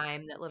around this Yeah,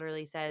 time, that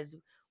literally says,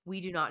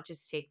 we do not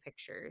just take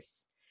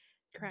pictures.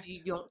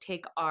 You correct. don't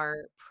take our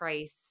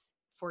price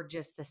for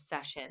just the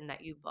session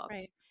that you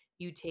booked. Right.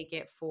 You take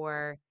it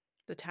for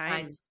The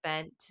time time,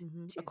 spent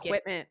to get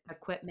equipment.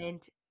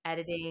 equipment,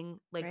 editing,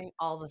 like Right.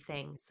 all the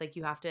things. Like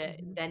you have to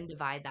Hmm. then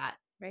divide that,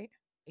 Right.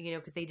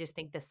 because they just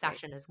think the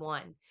Right. session is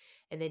one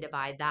and they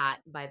divide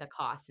that by the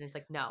cost. And it's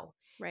like, no,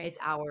 Right. it's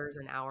hours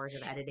and hours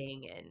of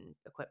editing and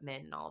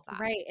equipment and all of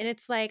that. Right. And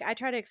it's like, I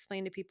try to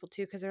explain to people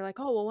too, because they're like,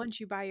 oh, well, once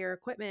you buy your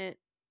equipment,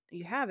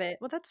 you have it.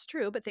 Well, that's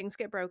true, but things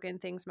get broken,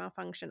 things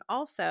malfunction.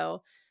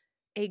 Also,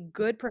 a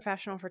good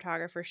professional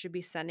photographer should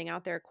be sending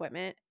out their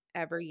equipment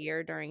every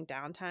year during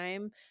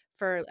downtime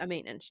for a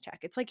maintenance check.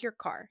 It's like your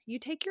car. You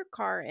take your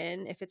car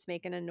in if it's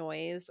making a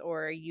noise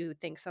or you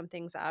think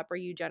something's up, or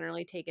you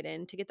generally take it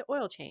in to get the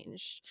oil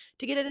changed,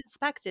 to get it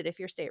inspected if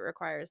your state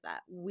requires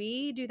that.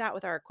 We do that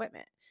with our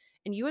equipment.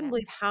 And you wouldn't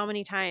believe Yes. how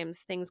many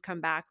times things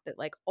come back that,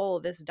 like, oh,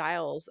 this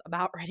dial's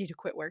about ready to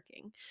quit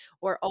working,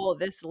 or oh,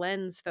 this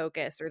lens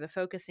focus or the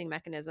focusing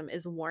mechanism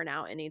is worn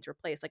out and needs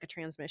replaced, like a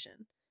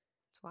transmission.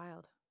 It's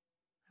wild.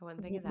 I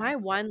wouldn't think of that. My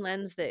one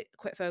lens that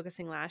quit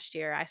focusing last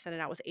year, I sent it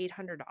out, was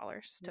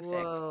 $800 to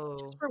fix,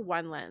 just Whoa. for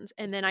one lens,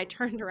 and Just then for I one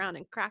turned around lens.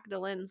 and cracked a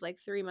lens, like,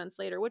 3 months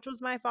later, which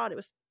was my fault. It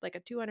was, like, a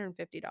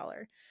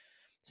 $250.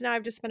 So now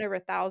I've just spent over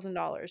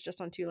 $1,000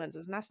 just on 2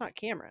 lenses, and that's not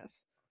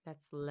cameras.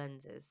 That's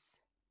lenses.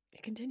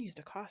 It continues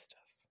to cost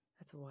us.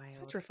 That's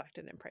So it's wild.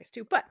 reflected in price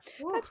too, but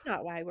Woo. that's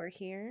not why we're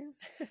here.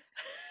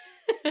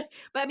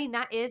 But I mean,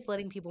 that is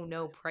letting people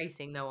know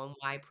pricing though and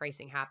why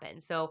pricing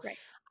happens. So Right,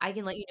 I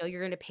can let you know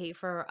you're going to pay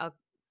for a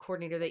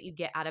coordinator that you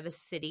get out of a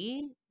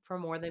city for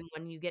more than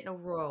when you get in a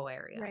rural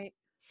area. right.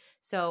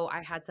 So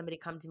I had somebody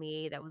come to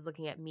me that was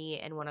looking at me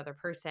and one other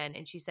person,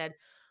 and she said,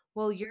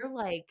 well, you're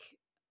like,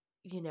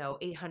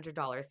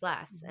 $800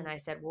 less. And Mhm, I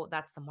said, well,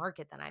 that's the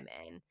market that I'm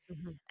in.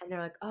 mhm. And they're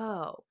like,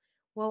 oh,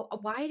 well,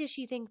 why does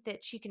she think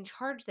that she can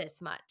charge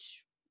this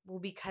much? Well,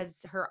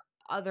 because her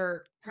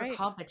Right,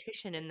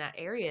 competition in that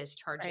area is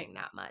right. charging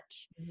that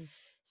much. Mhm.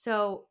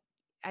 So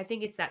I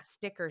think it's that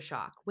sticker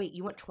shock. Wait,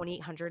 you want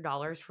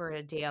 $2,800 for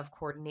a day of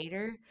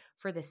coordinator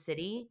for the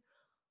city?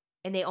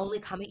 And they only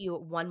come at you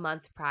 1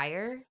 month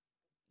prior?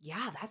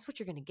 Yeah, that's what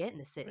you're going to get in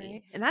the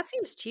Right, city. and that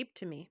seems cheap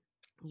to me.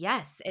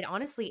 Yes, it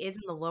honestly is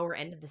in the lower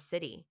end of the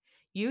city.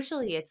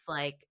 Usually it's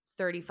like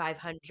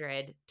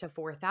 3,500 to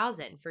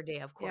 4,000 for day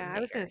of Yeah, I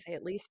was gonna coordinator. say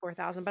at least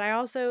 4,000, but I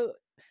also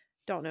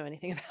don't know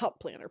anything about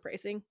planner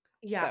pricing,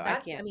 so Yeah, I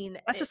can't. I mean,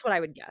 That's just what I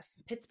would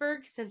guess.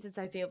 Pittsburgh, since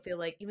I feel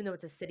like even though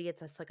it's a city,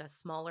 it's like a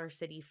smaller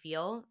city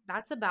feel.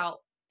 That's about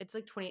it's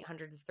like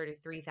 2,800 to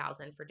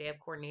 33,000 for day of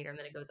coordinator, and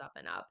then it goes up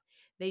and up.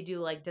 They do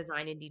like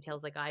design and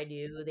details like I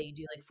do. They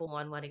do like full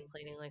on wedding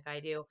planning like I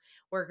do,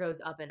 where it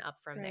goes up and up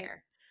from Right,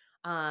 there.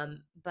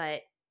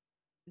 But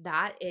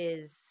that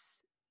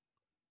is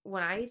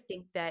when I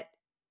think that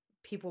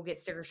people get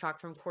sticker shock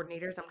from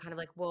coordinators, I'm kind of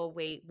like, well,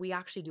 wait, we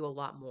actually do a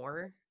lot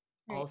more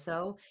right,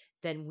 also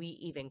than we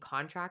even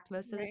contract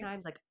most of the right.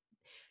 times. Like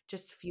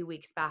just a few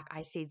weeks back,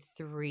 I stayed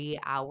 3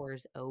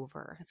 hours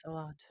over. That's a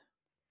lot.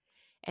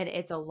 And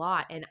it's a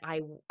lot. And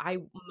I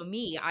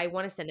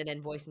want to send an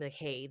invoice and be like,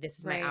 hey, this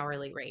is my Right,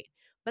 hourly rate.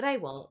 But I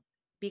won't,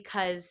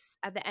 because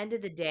at the end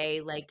of the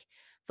day, like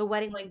the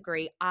wedding went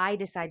great. I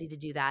decided to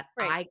do that.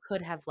 right, I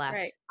could have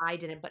right. left. I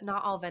didn't, but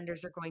not all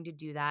vendors are going to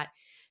do that.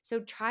 So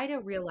try to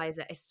realize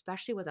that,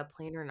 especially with a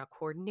planner and a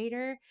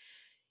coordinator,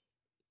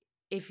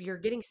 if you're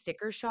getting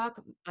sticker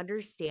shock,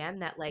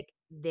 understand that, like,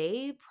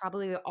 they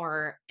probably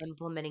are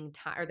implementing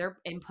time, or they're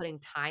inputting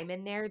time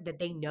in there that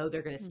they know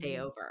they're gonna stay Mhm.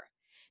 over.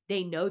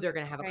 They know they're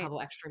gonna have a Right, couple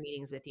extra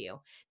meetings with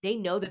you. They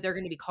know that they're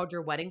gonna be called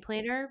your wedding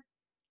planner,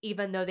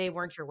 even though they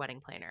weren't your wedding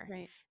planner.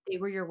 right, They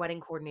were your wedding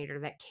coordinator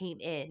that came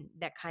in,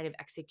 that kind of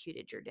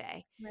executed your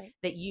day, right.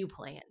 that you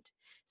planned.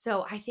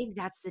 So, I think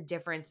that's the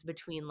difference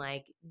between,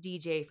 like,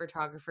 DJ,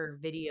 photographer,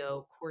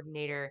 video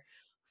coordinator,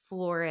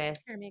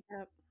 Hair, florist,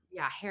 makeup.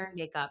 yeah, hair and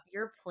makeup.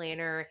 Your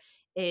planner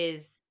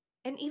is,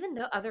 and even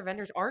though other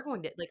vendors are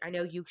going to, like, I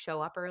know you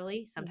show up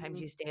early, sometimes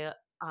Mhm, you stay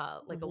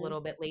like a mhm.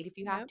 little bit late if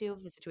you have Yep, to,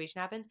 if the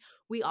situation happens.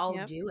 We all yep.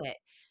 do it.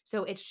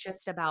 So it's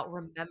just about,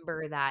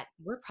 remember that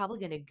we're probably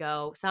going to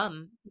go,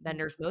 some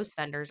Mhm. vendors, most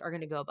vendors are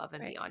going to go above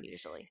and Right. beyond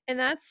usually. And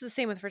that's the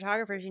same with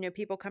photographers.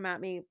 People come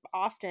at me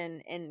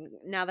often, and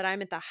now that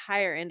I'm at the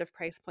higher end of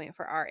price point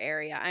for our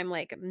area, I'm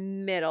like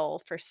middle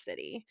for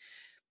city.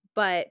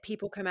 But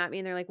people come at me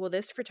and they're like, "Well,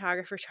 this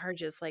photographer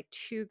charges like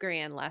 2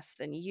 grand less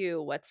than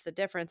you. What's the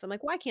difference?" I'm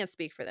like, "Well, I can't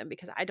speak for them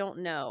because I don't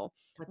know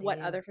What they what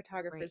do. other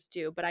Right. photographers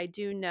do, but I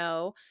do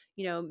know,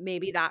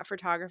 maybe that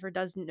photographer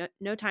does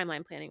no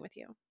timeline planning with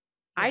you.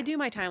 I do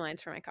my Yes.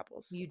 timelines for my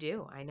couples. You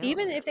do. I know.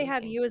 Even It's if they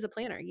have amazing. you as a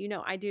planner,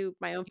 I do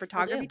my own You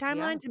still photography do.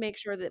 Yeah. timeline to make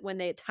sure that when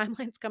the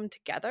timelines come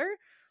together,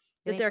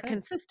 It that makes they're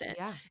sense. consistent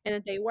Yeah. and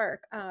that they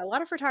work. A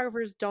lot of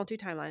photographers don't do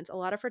timelines. A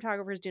lot of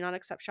photographers do not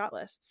accept shot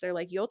lists. They're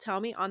like, "You'll tell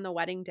me on the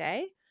wedding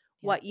day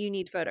Yep. what you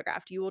need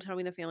photographed. You will tell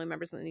me the family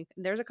members." And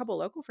there's a couple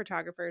local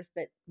photographers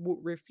that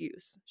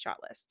refuse shot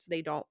lists.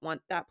 They don't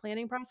want that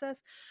planning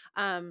process.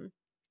 Um,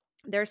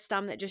 there's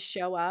some that just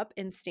show up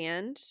and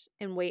stand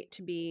and wait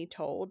to be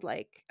told,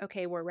 like,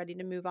 "Okay, we're ready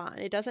to move on."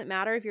 It doesn't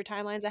matter if your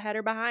timeline's ahead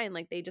or behind.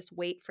 Like, they just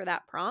wait for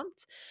that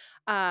prompt.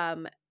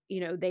 Um,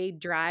 they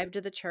drive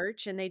to the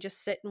church and they just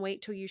sit and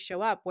wait till you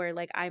show up, where,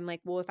 like, I'm like,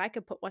 "Well, if I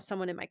could put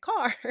someone in my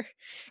car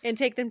and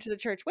take them to the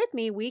church with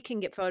me, we can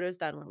get photos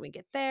done when we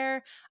get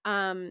there."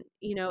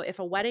 If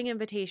a wedding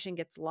invitation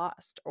gets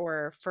lost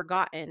or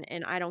forgotten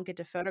and I don't get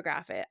to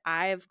photograph it,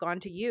 I've gone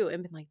to you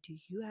and been like, "Do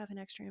you have an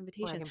extra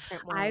Or I invitation?" can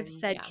print I've one.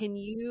 said, Yeah.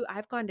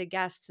 I've gone to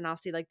guests and I'll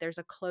see, like, there's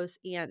a close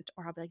aunt,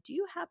 or I'll be like, "Do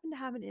you happen to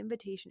have an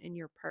invitation in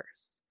your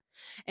purse?"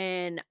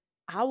 And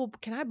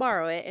can I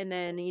borrow it? And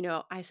then,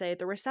 I say at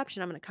the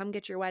reception, "I'm going to come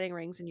get your wedding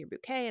rings and your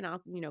bouquet." And I'll,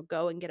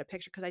 go and get a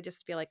picture, because I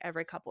just feel like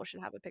every couple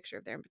should have a picture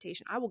of their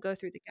invitation. I will go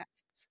through the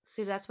guests.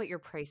 See, that's what your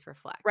price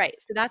Right.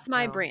 reflects. So that's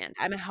my So, brand.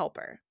 I'm a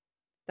helper.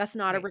 That's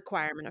not a right.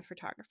 requirement of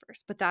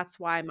photographers, but that's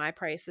why my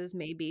prices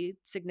may be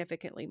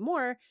significantly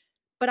more.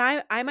 But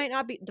I might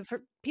not be,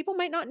 people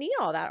might not need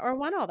all that or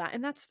want all that.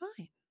 And that's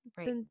fine.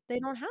 Right. Then they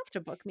don't have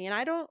to book me. And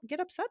I don't get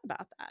upset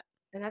about that.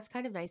 And that's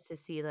kind of nice to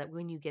see that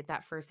when you get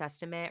that first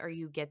estimate or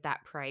you get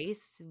that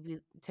price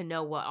to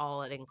know what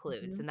all it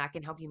includes. Mhm. And that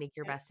can help you make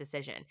your Right. best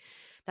decision.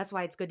 That's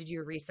why it's good to do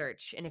your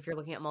research. And if you're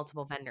looking at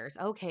multiple vendors,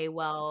 okay,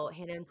 well,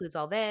 Hannah includes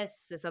all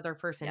this other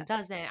person Yes.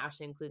 doesn't.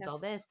 Ashley includes all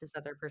Yes. this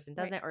other person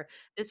Right. doesn't. Or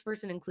this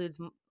person includes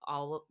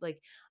all,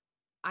 like,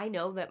 I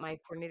know that my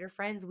coordinator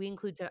friends,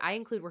 I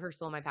include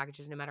rehearsal in my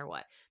packages no matter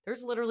what.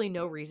 There's literally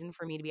no reason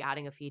for me to be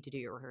adding a fee to do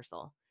your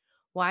rehearsal.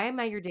 Why am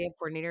I your day of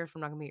coordinator if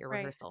I'm not gonna be at your Right.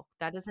 rehearsal?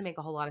 That doesn't make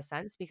a whole lot of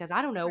sense because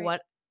I don't know Right.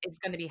 what is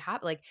gonna be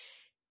like,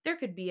 there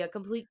could be a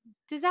complete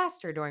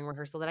disaster during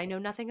rehearsal that I know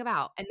nothing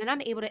about, and then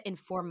I'm able to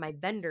inform my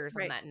vendors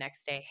on Right. that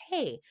next day,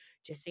 "Hey,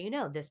 just so you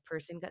know, this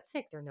person got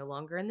sick, they're no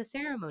longer in the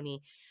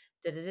ceremony,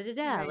 da da da da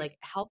da," Right. like,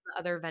 help the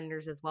other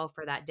vendors as well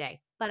for that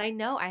day. But I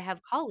know I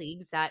have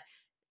colleagues that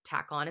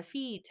tack on a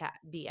fee to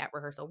be at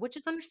rehearsal, which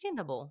is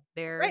understandable.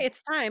 Right, They're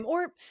it's time.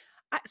 Or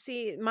I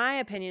see, my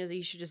opinion is that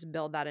you should just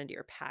build that into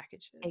your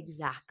packages.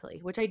 exactly,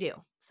 which I do.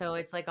 So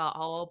it's like a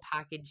all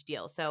package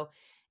deal. So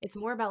it's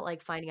more about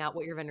like finding out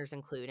what your vendors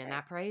include in Right.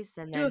 that price.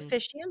 And Do then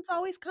officiants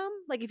always come?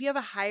 Like, if you have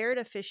a hired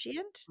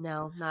officiant?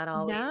 no, not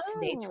always.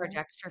 They charge No.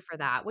 extra for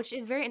that, which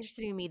is very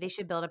interesting to me. They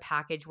should build a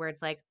package where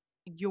it's like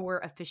your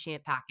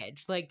officiant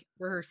package, like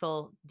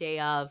rehearsal day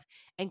of,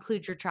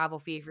 includes your travel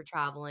fee if you're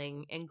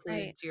traveling,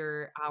 Right. includes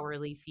your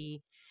hourly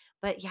fee.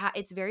 But yeah,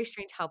 it's very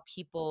strange how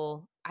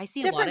I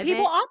see a lot Different of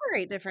people it.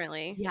 operate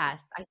differently.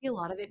 Yes, I see a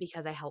lot of it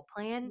because I help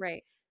plan.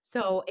 Right.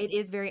 So it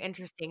is very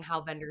interesting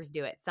how vendors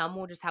do it. Some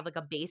will just have like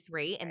a base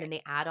rate and then Right.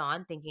 they add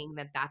on thinking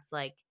that that's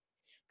like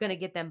gonna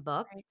get them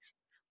Right. booked.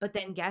 But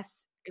then I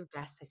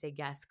say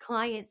guests,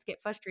 clients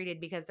get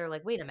frustrated because they're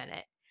like, wait a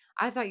minute,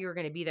 I thought you were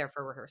gonna be there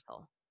for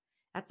rehearsal.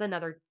 That's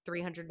another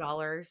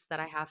 $300 that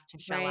I have to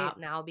shell Right. out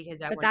now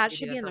because I But want that you to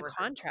be should be there in for the rehearsal.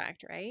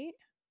 contract, right?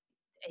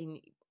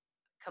 And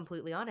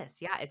completely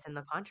honest, yeah, it's in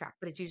the contract,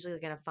 but it's usually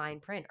like in a fine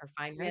print or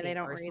fine Yeah, they writing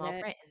don't or a read small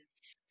it. print.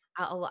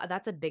 A lot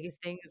that's a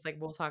biggest thing is, like,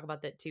 we'll talk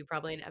about that too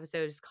probably in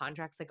episodes,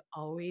 contracts, like,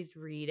 always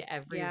read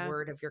every Yeah.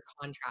 word of your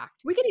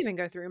contract. We could even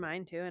go through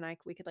mine too, and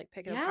we could, like,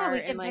 pick it Yeah,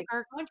 we apart, and, can pick like,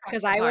 our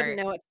because contracts I wouldn't apart.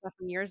 know what stuff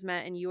in yours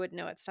meant, and you wouldn't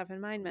know what stuff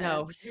in mine meant.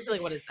 No, you'd be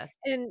like, "What is this?"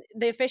 And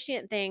the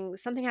officiant thing,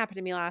 something happened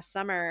to me last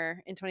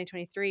summer in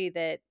 2023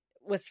 that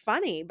was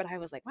funny, but I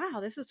was like, "Wow,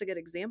 this is a good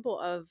example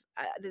of,"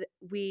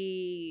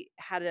 we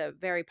had a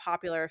very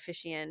popular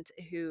officiant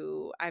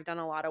who I've done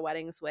a lot of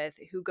weddings with,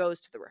 who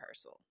goes to the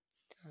rehearsal.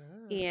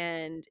 Oh.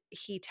 And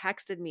he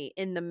texted me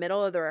in the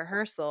middle of the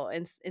rehearsal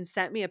and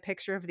sent me a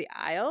picture of the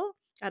aisle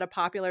at a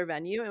popular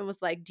venue and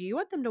was like, "Do you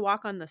want them to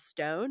walk on the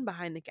stone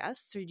behind the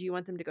guests, or do you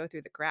want them to go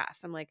through the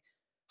grass?" I'm like,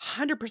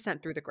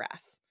 "100% through the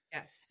grass."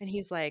 Yes. And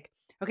he's like,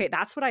 "Okay,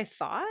 that's what I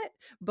thought,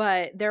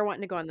 but they're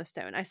wanting to go on the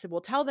stone." I said,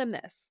 "Well, tell them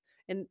this."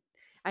 And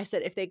I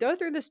said, "If they go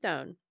through the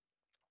stone,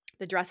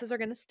 the dresses are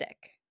going to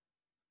stick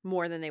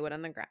more than they would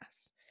on the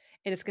grass.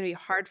 And it's going to be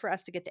hard for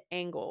us to get the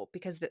angle,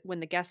 because when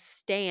the guests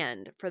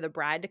stand for the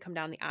bride to come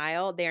down the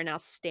aisle, they are now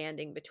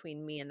standing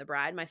between me and the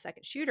bride. My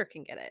second shooter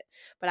can get it,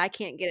 but I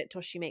can't get it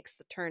till she makes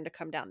the turn to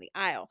come down the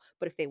aisle.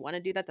 But if they want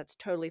to do that, that's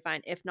totally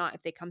fine. If not,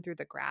 if they come through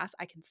the grass,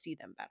 I can see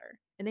them better."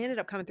 And they ended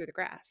up Yes. coming through the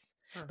grass.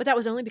 Huh. But that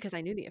was only because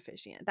I knew the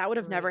officiant. That would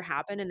have never Right.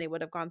 happened, and they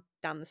would have gone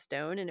down the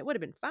stone and it would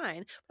have been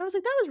fine. But I was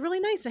like, that was really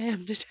nice of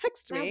him to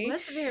text That me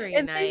was very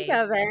and think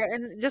of nice. it.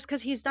 And just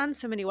because he's done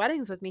so many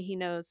weddings with me, he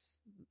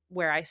knows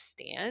where I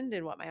stand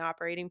and what my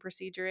operating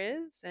procedure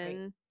is.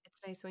 Right. And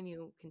It's nice when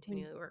you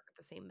when, continually work with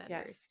the same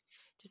vendors. yes,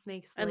 Just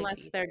makes life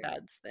unless they're easier.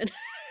 duds, then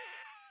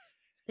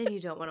Then you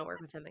don't wanna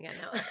work with them again,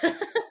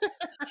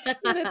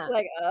 then it's no.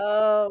 like,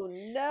 "Oh,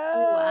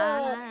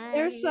 no."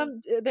 Why?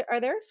 Are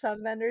there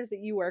some vendors that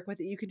you work with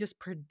that you can just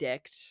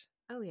predict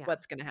Oh, yeah.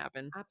 what's gonna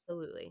happen?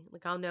 Absolutely.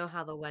 Like, I'll know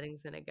how the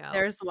wedding's gonna go,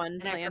 There's one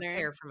and I planner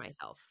prepare for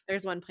myself.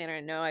 there's one planner,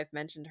 I know I've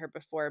mentioned her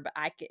before, but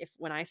if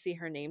when I see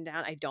her name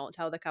down, I don't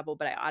tell the couple,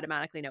 but I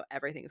automatically know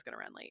everything's gonna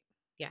run late.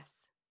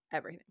 Yes.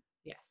 Everything.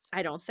 Yes.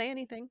 I don't say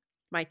anything.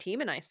 My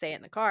team and I say it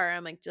in the car.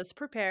 I'm like, "Just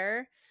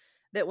prepare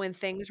that when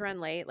things run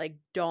late, like,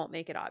 don't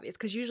make it obvious."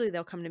 Because usually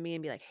they'll come to me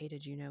and be like, "Hey,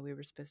 did you know we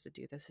were supposed to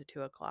do this at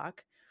 2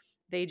 o'clock?"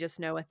 They just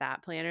know with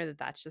that planner that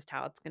that's just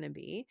how it's gonna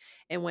be,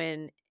 and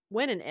when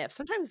and if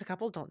sometimes the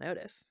couples don't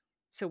notice,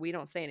 so we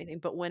don't say anything,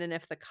 but when and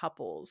if the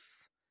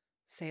couples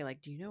say,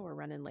 like, "Do you know we're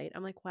running late?"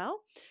 I'm like,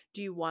 "Well,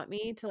 do you want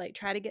me to, like,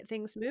 try to get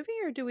things moving,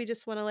 or do we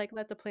just wanna, like,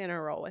 let the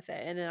planner roll with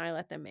it?" And then I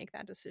let them make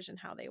that decision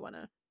how they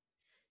wanna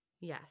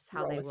Yes,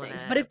 how roll they with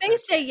things. But wanna if they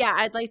approach say, it "Yeah,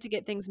 I'd like to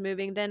get things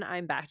moving," then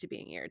I'm back to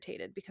being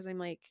irritated because I'm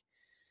like,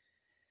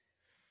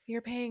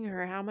 "You're paying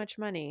her how much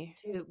money?"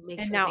 to make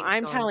And sure now things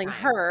I'm go on telling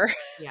time. her,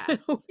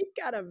 Yes. "We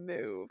gotta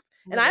move."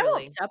 And I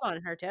won't Literally, step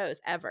on her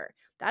toes ever.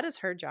 That is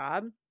her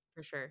job.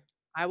 for sure.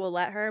 I will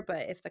let her,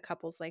 but if the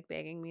couple's, like,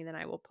 begging me, then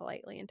I will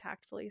politely and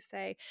tactfully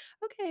say,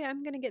 "Okay,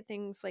 I'm gonna get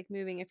things, like,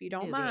 moving if you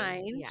don't Moving.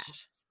 mind."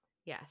 Yes.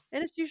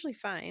 And Yes. it's usually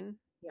fine.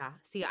 Yeah.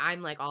 See,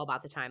 I'm, like, all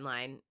about the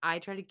timeline. I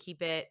try to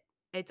keep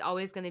it's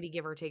always gonna be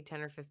give or take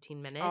 10 or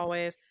 15 minutes,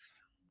 Always.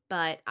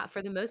 but,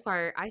 for the most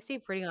part, I stay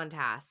pretty on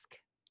task.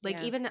 Like,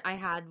 Yeah. even I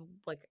had,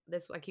 like,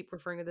 this I keep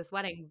referring to this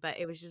wedding, but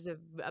it was just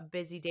a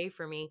busy day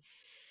for me.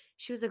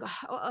 She was like,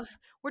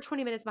 we're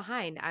 20 minutes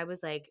behind." I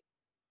was like,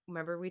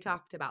 "Remember we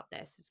talked about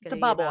this. It's It's a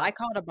gonna be bubble. I about."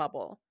 call it a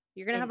bubble.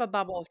 You're gonna have And a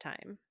bubble of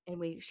time.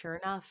 we sure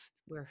enough,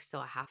 we're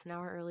still a half an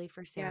hour early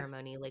for Yeah.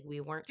 ceremony. Like, we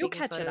weren't You'll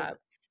taking catch it photos. up.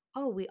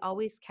 Oh, we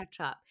always catch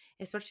up,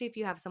 especially if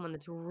you have someone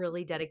that's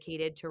really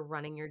dedicated to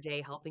running your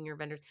day, helping your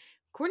vendors.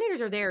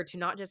 Coordinators are there to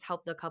not just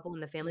help the couple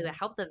and the family, but Mhm.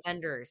 help the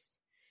vendors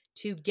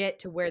to get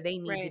to where they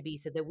need to Right. be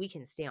so that we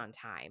can stay on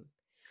time.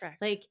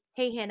 Correct. Like,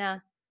 "Hey,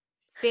 Hannah,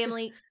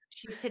 family,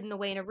 she's hidden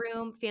away in a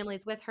room.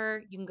 Family's with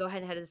her. You can go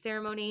ahead and head to the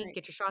ceremony, Right.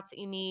 get your shots that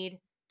you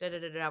need. Da da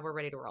da da. We're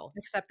ready to roll."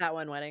 Except that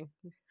one wedding.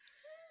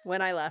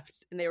 When I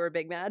left and they were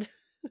big mad.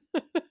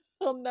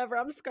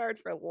 I'm scarred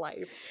for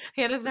life.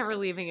 Hannah's never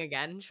leaving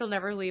again. She'll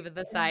never leave at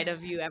the side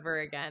of you ever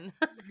again.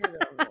 I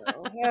don't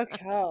know. Okay.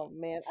 Oh,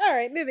 man. All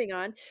right, moving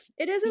on.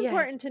 It is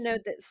important to Yes.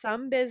 note that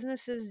some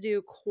businesses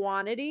do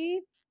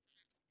quantity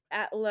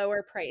at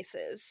lower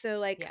prices. So,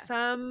 like, Yes.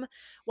 some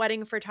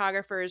wedding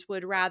photographers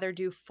would rather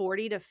do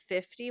 40 to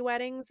 50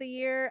 weddings a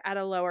year at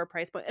a lower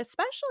price point,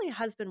 especially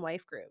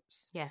husband-wife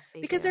groups, Yes,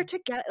 they because they're do.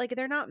 together, like,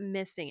 they're not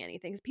missing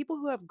anything. 'Cause people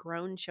who have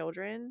grown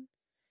children,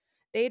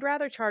 they'd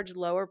rather charge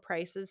lower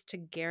prices to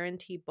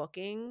guarantee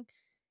booking.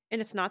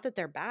 And it's not that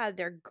they're bad,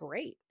 they're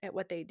great at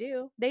what they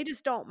do. They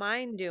just don't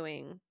mind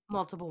doing,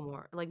 Multiple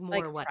more, like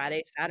like, more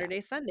Friday, weddings. Yeah.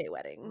 Saturday, Sunday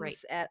Right.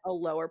 weddings at a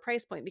lower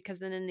price point, because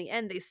then in the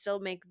end, they still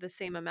make the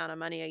same amount of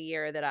money a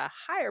year that a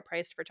higher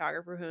priced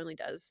photographer who only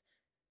does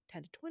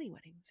 10 to 20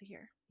 weddings a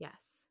year.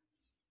 Yes.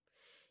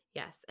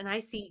 Yes. And I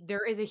see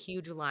there is a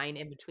huge line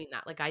in between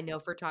that. Like, I know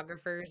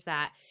photographers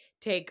that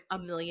take a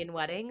million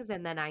weddings,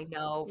 and then I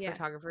know Yeah,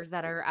 photographers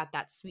that are at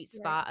that sweet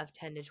right, spot of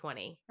 10 to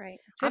 20. right.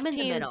 I'm in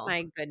the 15's middle.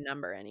 my good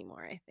number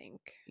anymore, I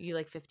think. You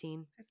like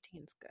 15?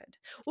 15's good.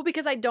 Well,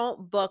 because I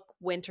don't book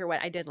winter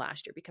I did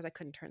last year because I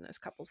couldn't turn those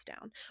couples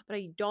down. But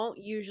I don't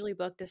usually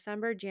book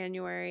December,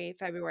 January,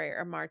 February,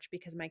 or March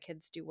because my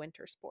kids do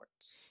winter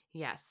sports.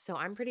 Yes. So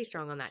I'm pretty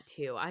strong on that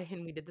too.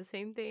 And we did the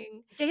same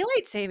thing.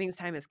 Daylight savings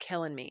time is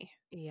killing me.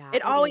 Yeah,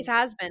 It it always is.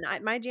 has been.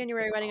 My It's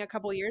January wedding a difficult.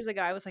 couple years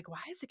ago, I was like,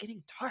 "Why is it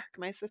getting dark?"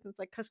 My assistant's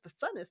like, "'Cause the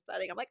sun is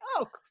setting." I'm like,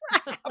 "Oh,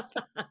 crap."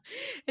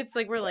 It's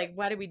like we're like,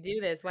 why did we do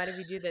this? Why did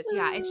we do this?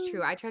 Yeah, it's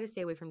true. I try to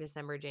stay away from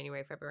December,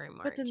 January, February,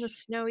 But then the March.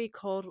 snowy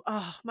cold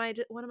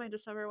one of my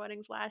December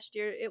weddings last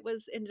year,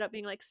 ended up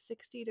being like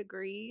 60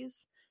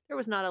 degrees. There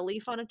was not a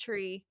leaf on a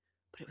tree,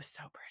 but it was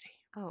so pretty.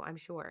 Oh, I'm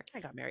sure. I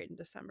got married in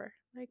December.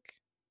 Like,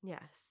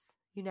 Yes.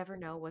 You never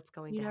know what's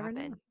going you to never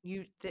know. happen.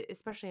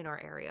 Especially in our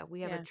area,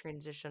 we have a Yeah.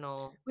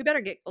 transitional. We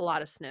better get a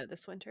lot of snow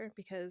this winter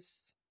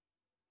because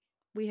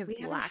we We have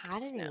haven't lacked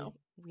had snow. any.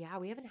 Yeah,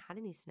 we haven't had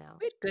any snow.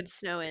 We had good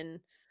snow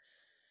in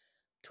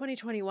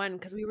 2021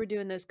 because we were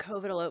doing those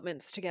COVID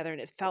elopements together,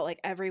 and it felt like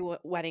every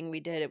wedding we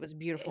did, it was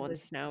beautiful It and was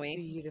snowy.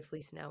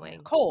 beautifully Yeah,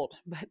 snowing, cold,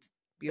 but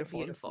but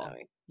beautiful and beautiful.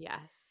 snowy.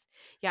 Yes.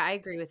 Yeah, I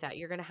agree with that.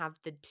 You're going to have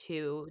the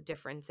two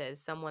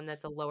differences. Someone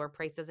that's a lower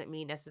price doesn't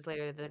mean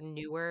necessarily they're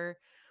newer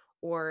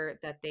or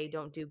that they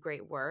don't do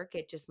great work.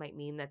 It just might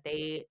mean that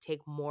they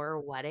take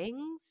more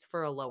weddings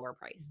for a lower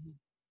price. Mhm.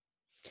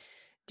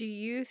 Do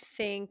you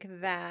think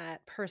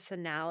that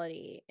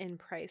personality and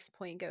price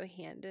point go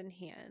hand in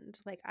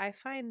hand? Like, I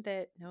find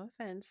that, no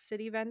offense,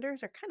 city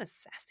vendors are kind of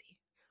sassy,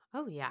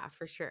 Oh, yeah,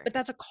 for sure. but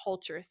that's a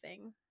culture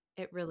thing.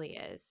 It really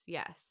is.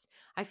 Yes.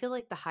 I feel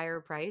like the higher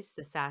price,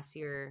 the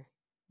sassier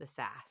the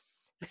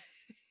sass.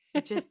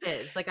 It just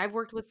is. Like, I've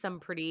worked with some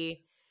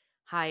pretty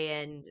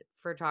high-end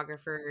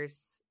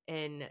photographers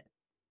in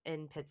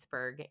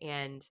Pittsburgh,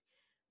 and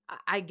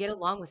I get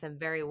along with them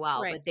very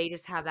well, Right. but they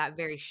just have that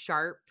very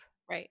sharp.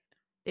 Right.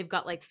 They've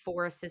got, like,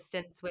 4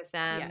 assistants with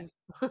them. Yes.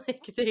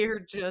 Like,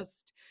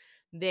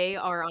 they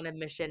are on a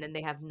mission, and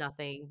they have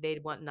nothing they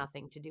want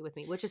nothing to do with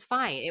me, which is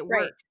fine. It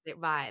Right. works. It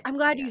I'm vibes.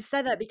 glad Yeah. you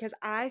said that because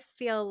I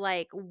feel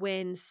like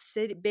when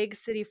big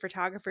city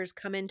photographers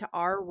come into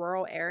our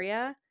rural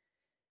area,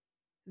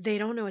 they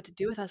don't know what to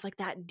do with us. Like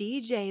that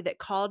DJ that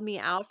called me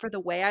out for the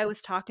way I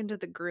was talking to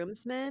the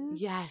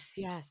groomsmen. Yes,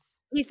 yes.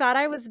 He thought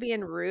I was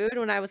being rude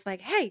when I was like,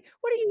 "Hey,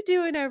 what are you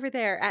doing over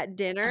there at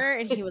dinner?"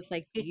 And he was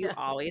like, "Do you Yeah.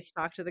 always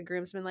talk to the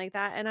groomsmen like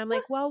that?" And I'm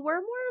like, "Well, we're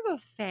more of a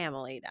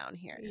family down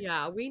here."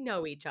 Yeah, we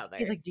know each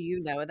He's other. like, "Do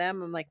you know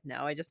them?" I'm like,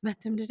 "No, I just met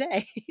them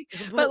today."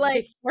 But, But, like,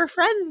 like, we're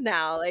friends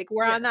now, like,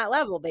 we're on yes. that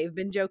level. They've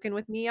been joking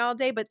with me all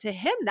day, but to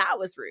him, that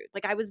was rude.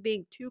 Like, I was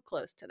being too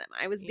close to them.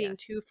 I was being Yes.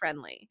 too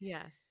friendly.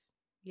 Yes.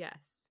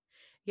 Yes.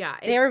 Yeah,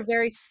 They are it's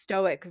very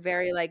stoic,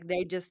 very, like,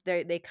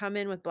 they come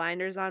in with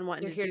blinders on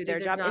wanting they're to here to do do their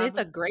their job, and it's job.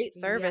 a great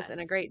service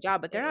and a Yes, great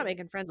job, but they're it not is.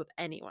 making friends with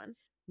anyone,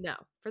 No,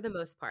 for the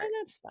most and part.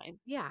 that's fine.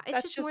 Yeah,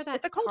 it's That's just more just that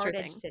it's a culture hard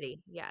edge thing.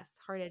 city. Yes,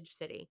 hard edge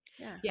city.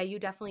 Yeah, Yeah, you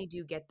definitely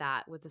do get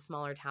that with the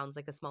smaller towns,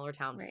 like a smaller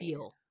town right.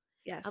 feel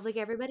of like Yes.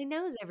 everybody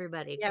knows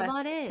everybody. Come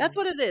on Yes. That's in.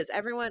 what it is.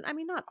 Everyone I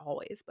mean, not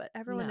always, but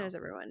everyone No, knows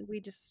everyone. We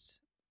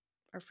just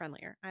are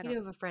friendlier. I you don't know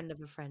know. of a friend of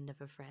a friend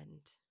of a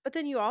friend. But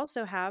then you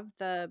also have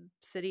the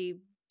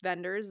city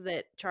vendors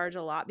that charge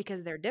a lot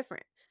because they're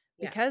different,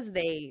 because Yes,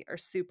 they are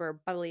super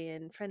bubbly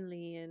and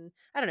friendly, and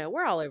I don't know,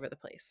 we're all over the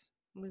place.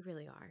 we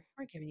really are.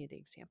 We're giving you the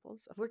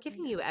examples of We're what we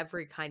giving know. you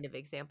every kind of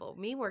example.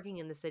 Me working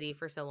in the city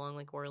for so long,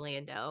 like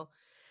Orlando,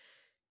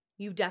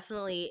 you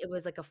definitely it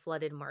was like a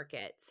flooded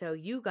market. So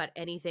you got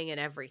anything and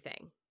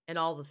everything and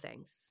all the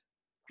things.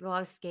 A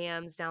lot of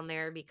scams down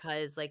there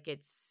because like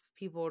it's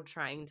people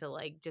trying to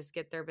like just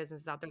get their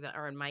businesses out there that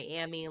are in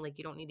Miami. Like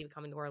you don't need to be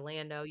coming to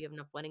Orlando. You have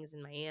enough weddings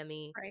in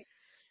Miami. Right.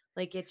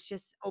 Like it's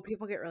just Oh,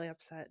 people get really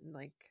upset and,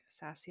 like,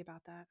 sassy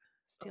about that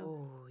still.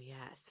 oh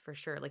yes, for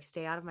sure. Like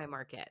stay out of my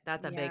market.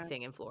 That's a big Yeah,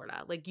 thing in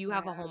Florida. Like you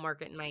have a yeah, whole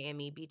market in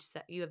Miami beach.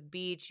 You have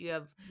beach. You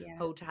have yeah.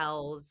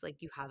 hotels.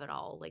 Like you have it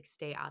all. Like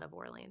stay out of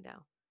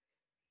Orlando.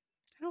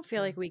 I don't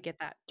feel So like we get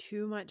that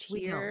too much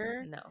we don't. here,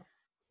 No.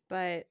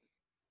 but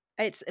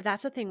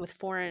that's the thing with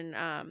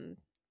foreign,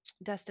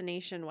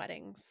 destination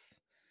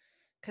weddings.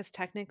 Because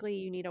technically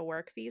you need a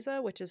work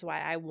visa, which is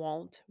why I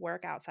won't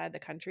work outside the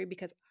country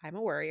because I'm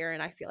a worrier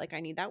and I feel like I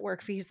need that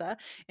work visa.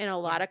 And a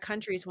lot of Yes.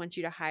 countries want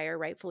you to hire,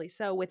 rightfully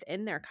so,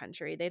 within their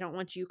country. They don't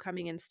want you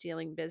coming and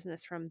stealing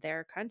business from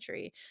their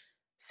country.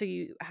 So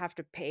you have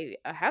to pay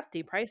a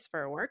hefty price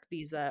for a work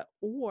visa,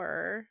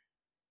 or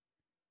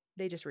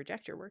they just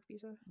reject your work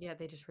visa. Yeah,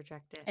 they just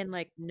reject it. And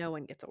like no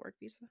one gets a work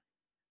visa.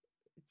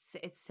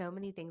 It's so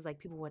many things, like,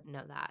 people wouldn't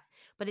know that.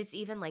 But it's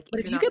even, like, But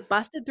if if you're you not get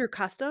busted through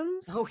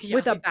customs oh, yeah.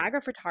 with a bag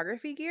of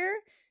photography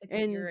gear It's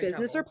in you're in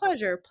business or trouble.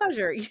 pleasure,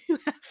 pleasure, you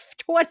have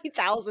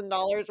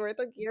 $20,000 worth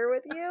of gear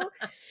with you.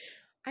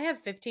 I have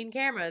 15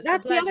 cameras for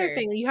That's the other pleasure.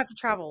 thing, you have to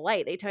travel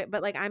light. They tell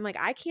but, like, I'm like,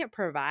 "I can't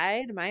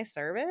provide my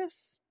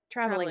service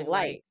traveling Traveling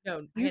light. light.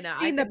 No, You've Hannah,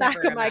 I seen the could back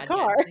never of my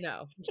car. imagine.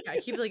 No. Yeah,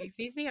 you'd be like,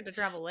 "Excuse me, you have to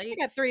travel I late?"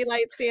 got 3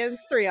 light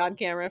stands, 3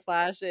 on-camera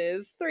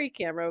flashes, 3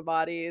 camera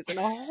bodies, and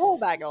a whole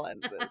bag of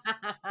lenses."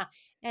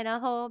 And a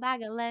whole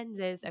bag of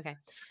lenses. Okay.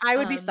 I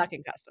would be Um, stuck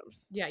in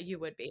customs. yeah, you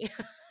would be.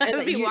 I And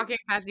would that be you walking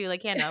past you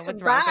like, "Hannah,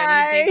 what's wrong? Do I need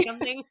to "Bye. change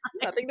something?"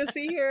 Nothing to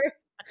see here.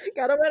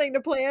 Got a wedding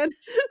to plan."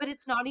 But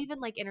it's not even,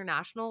 like,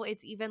 international,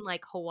 it's even,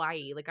 like,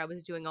 Hawaii, like, I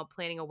was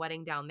planning a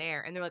wedding down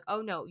there, and they're like,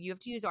 "Oh, no, you have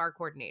to use our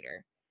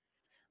coordinator."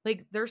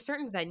 Like, there's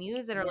certain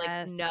venues that are like,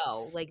 "No,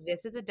 Yes. like,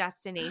 this is a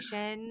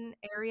destination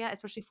area,"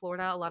 especially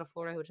Florida, a lot of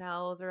Florida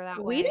hotels are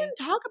that We way. didn't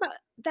talk about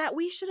that.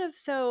 We should have.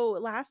 So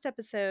last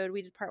episode,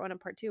 we did part 1 and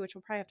part 2, which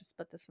we'll probably have to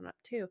split this one up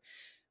too.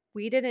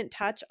 We didn't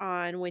touch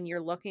on when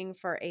you're looking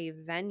for a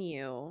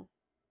venue,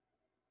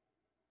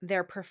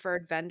 their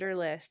preferred vendor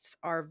lists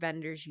are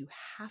vendors you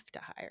have to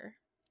hire.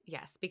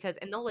 Yes, because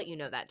and they'll let you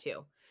know that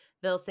too.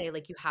 They'll say,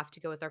 like, "You have to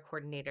go with our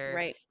coordinator,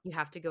 Right, you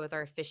have to go with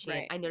our officiant."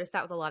 right, I noticed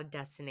that with a lot of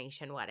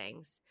destination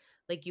weddings.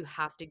 Like, you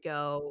have to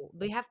go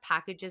they have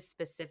packages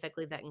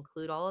specifically that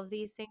include all of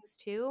these things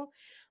too,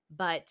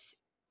 but,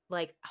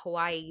 like,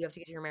 Hawaii, you have to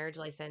get your marriage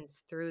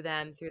license through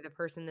them, through the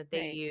person that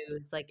they right.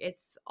 use, like,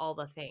 it's all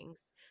the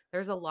things.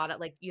 There's a lot of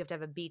like, you have to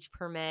have a beach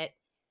permit,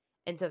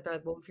 and so if they're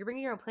like, "Well, if you're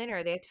bringing your own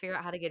planner, they have to figure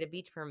out how to get a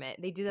beach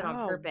permit." They do that on Oh,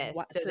 purpose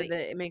what? so So that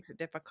that it makes it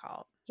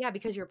difficult. yeah,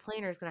 because your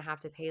planner is gonna have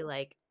to pay,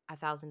 like,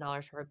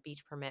 $1,000 for a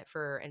beach permit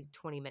for a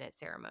 20-minute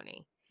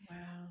ceremony.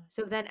 Wow.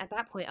 So then at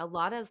that point, a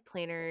lot of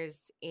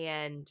planners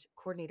and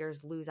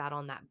coordinators lose out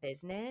on that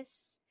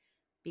business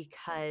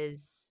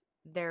because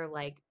they're,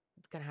 like,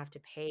 gonna have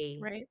to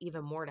pay Right.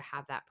 even more to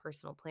have that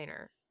personal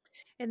planner.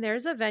 And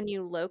there's a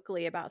venue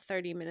locally about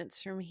 30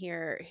 minutes from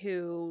here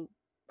who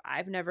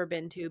I've never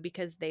been to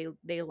because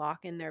they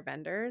lock in their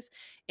vendors.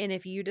 And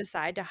if you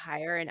decide to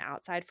hire an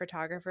outside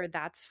photographer,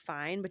 that's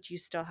fine, but you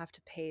still have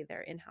to pay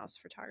their in-house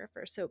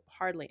photographer. So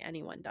hardly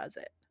anyone does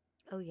it.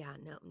 Oh, yeah.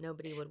 No,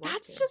 nobody would want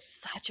That's to.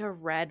 just such a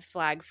red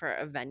flag for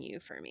a venue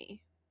for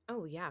me.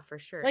 Oh, yeah, for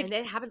sure. Like And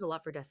it happens a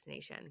lot for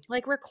destination, for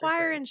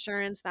require sure.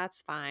 insurance,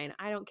 that's fine.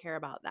 I don't care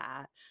about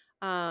that.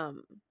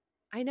 Um,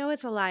 I know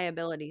it's a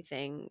liability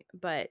thing,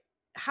 but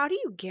how do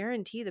you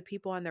guarantee the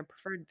people on their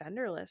preferred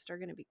vendor list are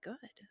going to be good?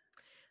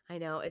 I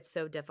know it's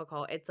so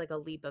difficult. It's like a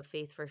leap of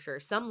faith for sure.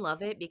 Some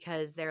love it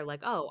because they're like,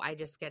 "Oh, I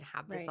just can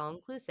have this Right. all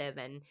inclusive,"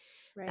 and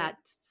Right.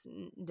 that's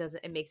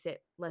doesn't it makes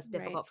it less Right.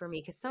 difficult for me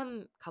because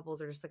some couples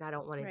are just like, "I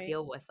don't want to Right.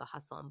 deal with the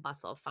hustle and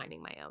bustle of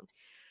finding my own."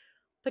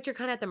 But you're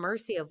kind of at the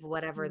mercy of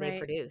whatever they Right.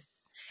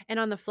 produce. And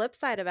on the flip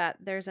side of that,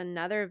 there's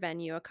another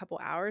venue a couple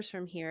hours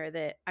from here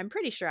that I'm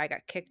pretty sure I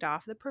got kicked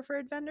off the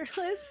preferred vendor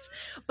list,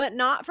 but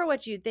not for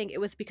what you'd think. It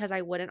was because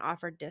I wouldn't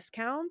offer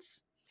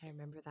discounts. I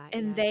remember that.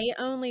 And Yes. they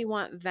only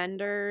want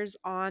vendors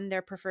on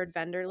their preferred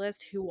vendor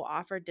list who will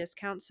offer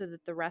discounts so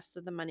that the rest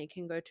of the money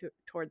can go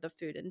toward the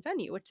food and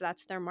venue, which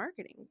that's their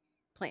marketing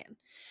plan.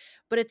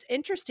 But it's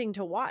interesting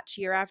to watch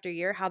year after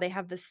year how they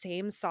have the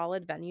same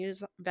solid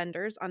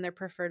vendors on their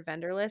preferred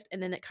vendor list,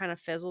 and then it kind of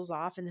fizzles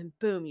off, and then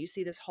boom, you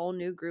see this whole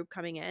new group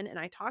coming in. And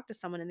I talked to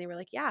someone and they were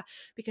like, yeah,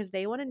 because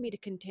they wanted me to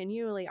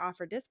continually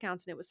offer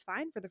discounts and it was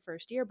fine for the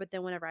first year, but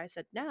then whenever I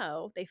said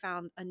no, they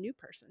found a new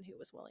person who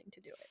was willing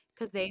to do it.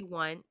 Because they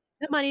want,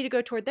 The money to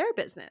go toward their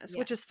business,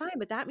 which is yes. fine,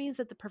 but that means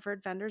that the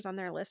preferred vendors on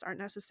their list aren't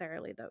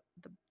necessarily the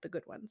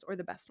good ones or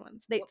the best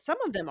ones. Well, Some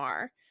of them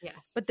are, but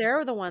yes.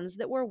 they're the ones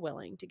that were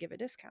willing to give a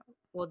discount.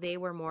 Well, they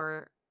were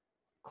more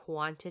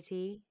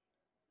quantity.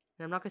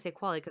 And I'm not going to say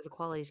quality because the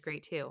quality is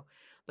great too,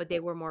 but they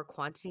were more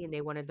quantity and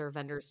they wanted their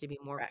vendors to be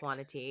more Correct.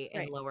 quantity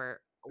and Right.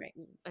 Right.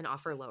 and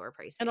offer lower And a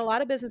pricing.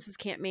 lot of businesses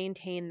can't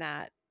maintain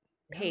that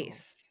No,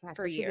 pace yeah,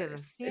 for especially if you have a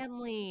years. It's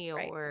family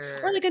right. or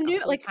Or like a a new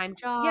full-time a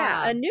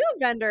job. new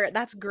vendor,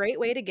 that's a great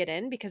way to get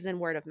in because then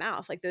word of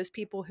mouth, like those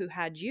people who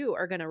had you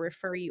are going to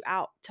refer you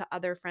out to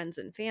other friends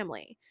and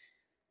family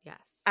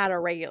Yes. at a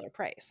regular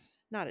price,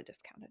 not a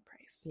discounted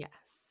price.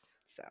 Yes.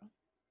 So,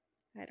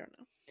 I don't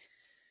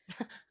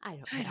know. I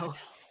don't I don't know. know.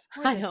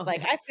 We're I just don't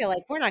like know. I feel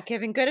like we're not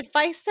giving good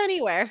advice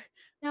anywhere.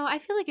 No, I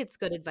feel like it's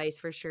good advice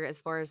for sure as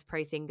far as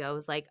pricing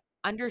goes. Like,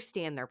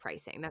 understand their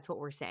pricing. That's what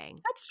we're saying.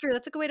 That's true.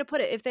 That's a good way to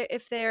put it.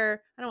 If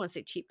they're I don't want to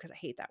say cheap because I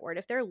hate that word.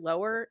 If they're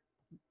lower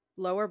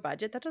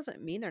budget, that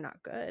doesn't mean they're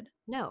not good.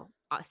 No,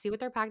 see what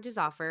their packages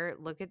offer.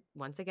 Look at,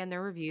 once again,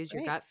 their reviews,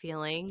 your Right. gut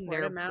feeling, Word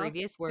their of mouth,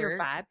 previous your work,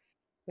 vibe.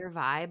 their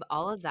vibe,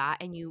 all of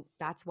that. And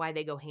that's why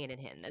they go hand in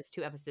hand. Right.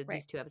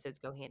 These two episodes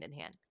go hand in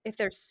hand. If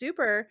they're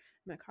super,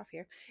 I'm gonna cough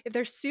here. If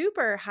they're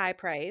super high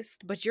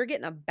priced, but you're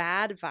getting a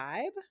bad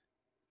vibe,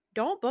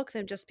 don't book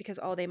them just because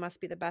they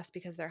must be the best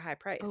because they're high Oh,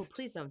 priced.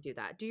 please don't do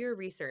that. Do your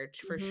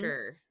research for Mm-hmm.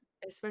 sure.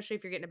 Especially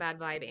if you're getting a bad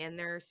vibe and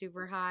they're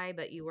super high,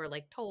 but you were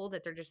like told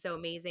that they're just so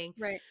amazing.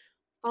 Right.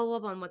 Follow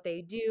up on what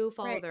they do,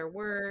 follow Right. their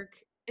work,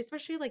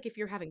 especially like if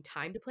you're having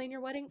time to plan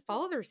your wedding,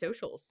 follow their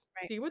socials,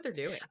 Right. see what they're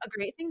doing. A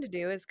great thing to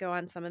do is go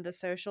on some of the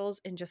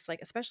socials and just like,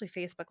 especially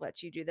Facebook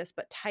lets you do this,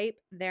 but type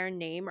their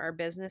name or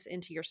business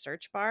into your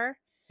search bar,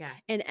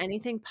 Yes. and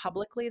anything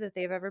publicly that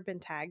they've ever been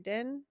tagged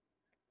in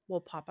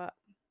will pop up.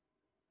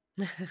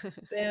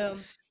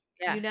 Boom.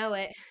 Yeah. You know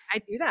it. I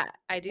do that.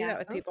 I do Yeah. that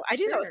with Oh, people. for I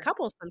do that with sure.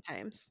 couples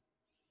sometimes.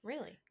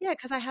 Really? Yeah,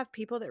 because I have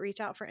people that reach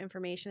out for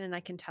information and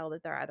I can tell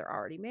that they're either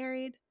already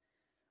married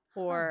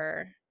Huh.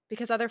 or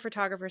because other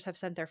photographers have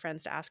sent their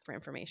friends to ask for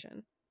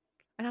information.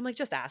 And I'm like,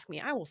 just ask me.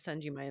 I will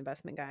send you my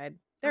investment guide. I'll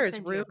There is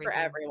send you room for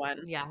everything.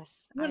 everyone.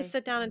 Yes. You want to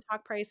sit down and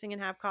talk pricing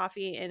and have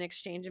coffee and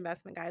exchange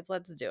investment guides?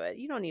 Let's do it.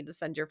 You don't need to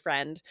send your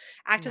friend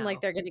acting like No.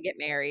 they're going to get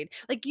married.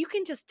 Like you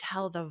can just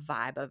tell the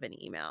vibe of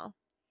an email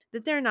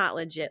that they're not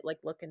legit, like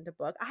looking to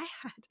book. I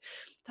had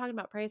talking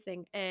about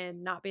pricing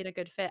and not being a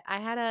good fit. I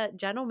had a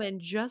gentleman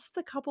just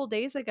a couple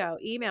days ago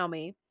email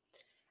me,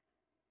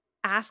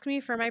 ask me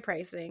for my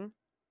pricing.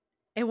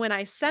 And when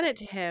I sent it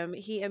to him,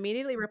 he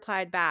immediately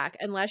replied back,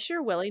 unless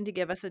you're willing to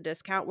give us a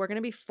discount, we're going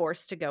to be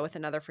forced to go with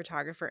another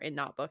photographer and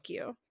not book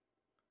you.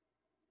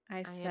 I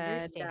I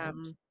said,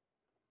 understand.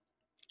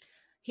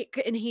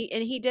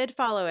 he did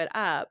follow it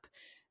up,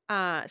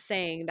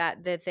 saying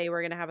that they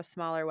were going to have a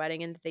smaller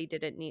wedding and that they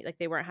didn't need, like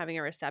they weren't having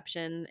a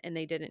reception and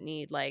they didn't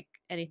need like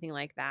anything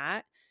like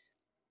that.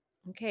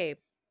 Okay.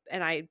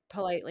 And I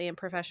politely and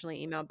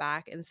professionally emailed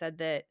back and said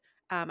that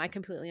I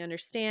completely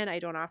understand. I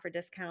don't offer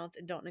discounts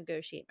and don't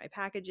negotiate my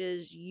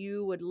packages.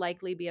 You would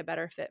likely be a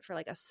better fit for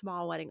like a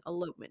small wedding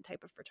elopement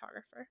type of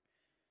photographer.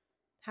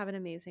 Have an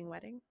amazing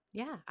wedding.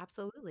 Yeah,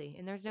 absolutely.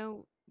 And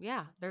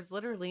there's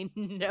literally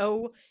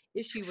no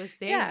issue with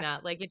saying Yeah.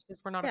 that. Like, it's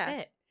just we're not a Yeah.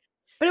 fit.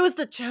 But it was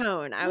the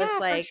tone. I was Yeah, for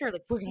like, sure.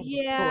 Like, we're gonna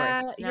be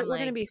yeah, forced. And I'm we're going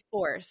to like, be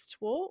forced.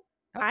 Well,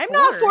 not I'm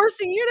not forced.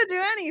 forcing you to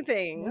do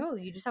anything. No,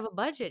 you just have a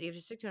budget. You have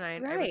to stick to it.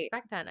 And I Right.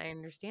 respect that and I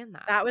understand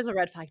that. That was a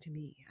red flag to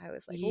me. I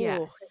was like, oh, if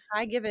Yes.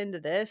 I give into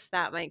this,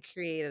 that might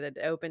create an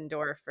open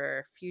door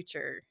for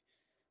future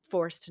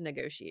forced Yeah,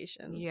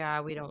 negotiations.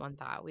 we don't want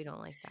that. We don't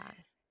like that.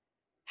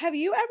 Have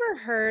you ever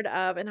heard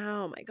of, and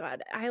oh my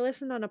God, I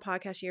listened on a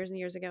podcast years and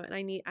years ago, and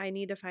I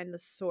need to find the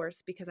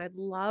source because I'd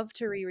love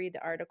to reread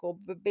the article.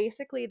 But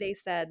basically they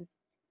said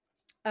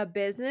a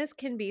business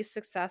can be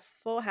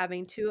successful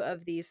having two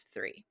of these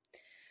three: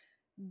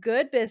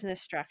 good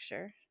business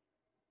structure,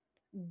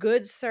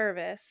 good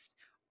service,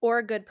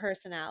 or good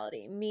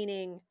personality,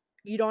 meaning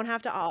you don't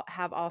have to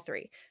have all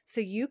three.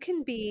 So you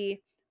can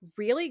be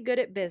really good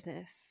at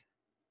business,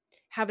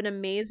 have an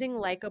amazing,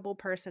 likable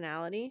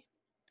personality,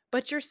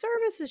 but your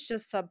service is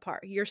just subpar.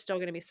 You're still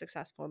going to be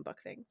successful and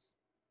book things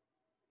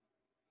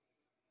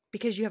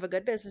because you have a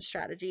good business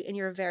strategy and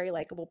you're a very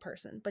likable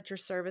person, but your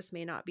service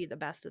may not be the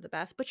best of the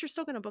best, but you're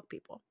still going to book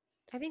people.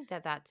 I think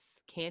that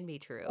can be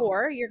true.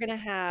 Or you're going to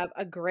have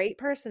a great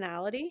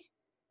personality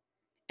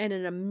and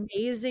an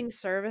amazing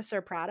service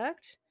or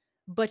product,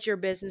 but your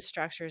business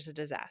structure is a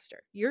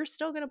disaster. You're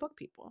still going to book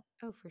people.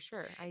 Oh, for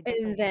sure. I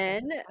definitely And think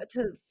then this is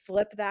possible. to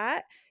flip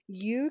that,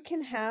 you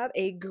can have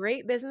a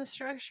great business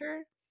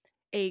structure,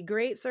 a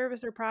great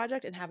service or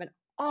project, and have an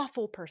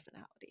awful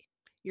personality.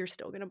 You're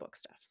still going to book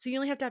stuff. So you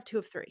only have to have two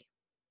of three.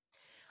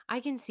 I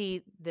can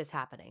see this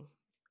happening.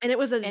 And it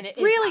was a And it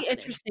is really happening.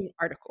 interesting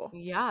article.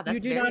 Yeah, You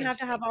that's do very not have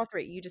to have interesting. all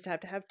three. You just have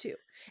to have two.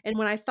 And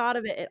when I thought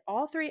of it at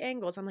all three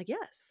angles, I'm like,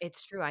 yes.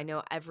 It's true. I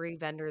know every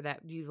vendor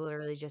that you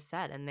literally just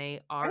said, and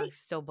they are Right.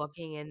 still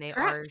booking and they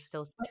are Correct.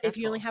 still But if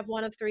you only successful. have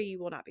one of three, you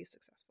will not be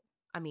successful.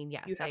 I mean,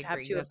 You yes, I have to have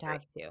agree. two You of have to three.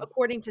 have two.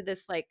 According to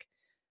this like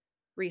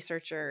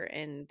researcher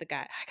and the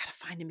guy, I gotta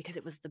find him because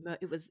it was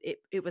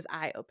it was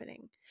eye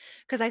opening.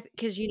 Because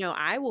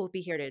I will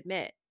be here to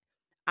admit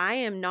I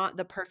am not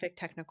the perfect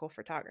technical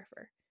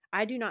photographer.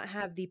 I do not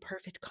have the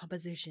perfect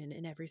composition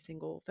in every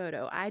single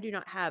photo. I do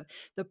not have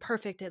the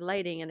perfect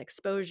lighting and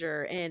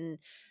exposure in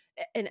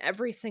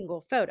every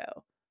single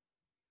photo.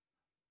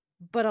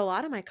 But a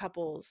lot of my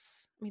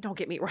couples, I mean, don't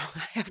get me wrong,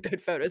 I have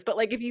good photos, but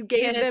like if you I'm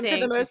gave gonna them to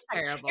the say most she's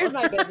terrible. here's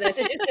my business,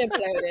 it just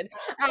imploded.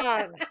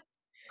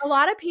 A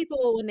lot of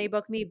people when they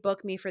book me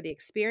for the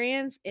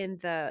experience and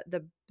the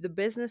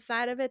business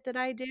side of it that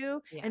I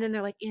do, and then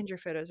they're Yes. like, "And your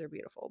photos are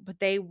beautiful," but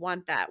they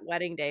want that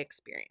wedding day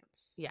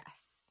experience.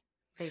 Yes.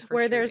 They for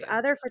Where sure there's do.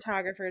 other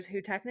photographers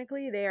who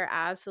technically they are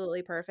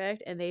absolutely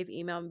perfect and they've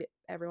emailed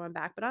everyone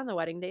back, but on the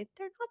wedding day,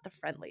 they're not the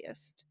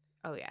friendliest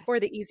Oh, or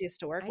the yes. easiest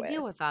to work I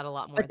deal with, with that a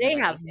lot more but than they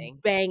have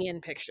anything.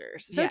 banging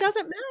pictures, so it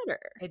doesn't Yes. matter.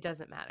 It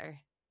doesn't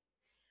matter.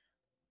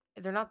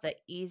 They're not the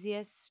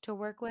easiest to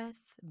work with,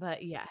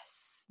 but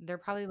yes, they're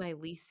probably my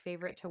least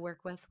favorite to work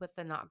with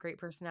the not great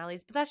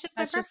personalities, but that's just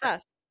my That's just preference.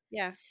 us.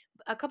 Yeah,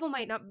 A couple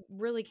might not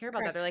really care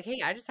about that. They're correct. like,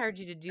 "Hey, I just hired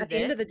you to do At the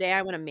end of this." the day,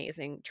 I want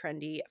amazing,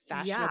 trendy,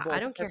 Yeah, I fashionable,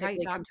 don't care how you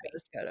perfectly talk to me.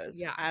 composed photos.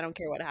 Yeah. I don't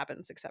care what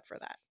happens except for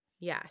that.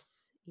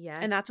 Yes.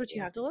 And that's Yes, what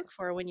you have yes, to look yes.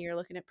 for when you're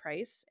looking at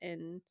price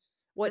and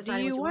what do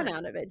Deciding what you you want want.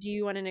 out of it? Do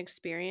you want an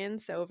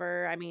experience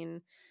over, I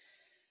mean,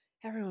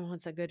 everyone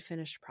wants a good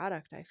finished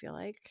product, I feel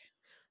like.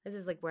 This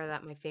is like where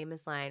that my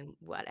famous line,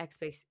 what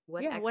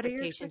Yeah, what are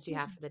your expectations do you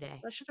have for expectations? the day?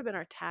 That should have been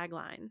our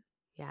tagline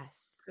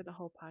Yes. for the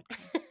whole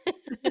podcast.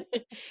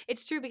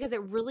 It's true because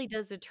it really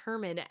does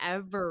determine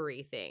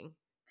everything.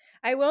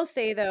 I will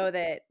say though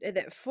that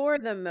for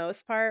the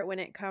most part, when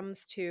it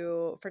comes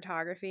to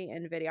photography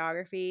and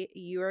videography,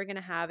 you are going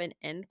to have an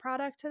end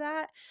product to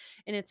that.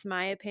 And it's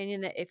my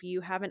opinion that if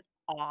you have an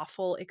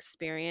awful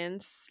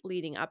experience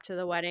leading up to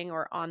the wedding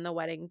or on the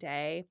wedding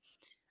day,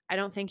 I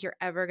don't think you're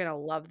ever going to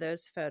love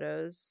those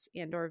photos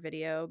and or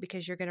video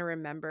because you're going to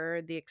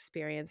remember the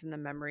experience and the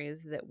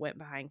memories that went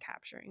behind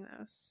capturing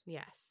those.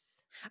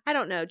 Yes. I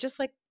don't know, just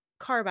like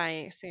car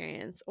buying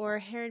experience or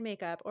hair and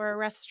makeup or a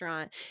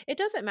restaurant. It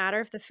doesn't matter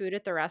if the food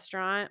at the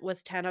restaurant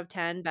was 10 of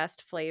 10,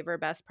 best flavor,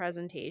 best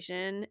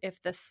presentation.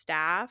 If the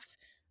staff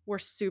were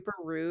super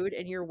rude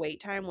and your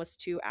wait time was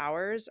 2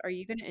 hours, are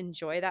you going to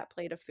enjoy that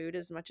plate of food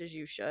as much as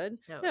you should?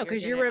 No, No, you're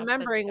because you're gonna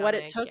upset remembering what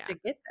it stomach. took Yeah. to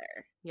get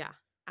there. Yeah.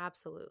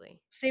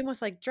 Absolutely. Same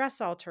with like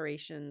dress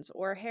alterations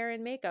or hair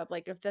and makeup.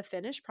 Like if the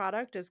finished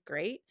product is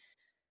great,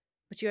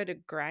 but you had to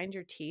grind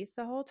your teeth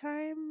the whole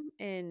time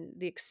and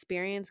the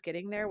experience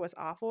getting there was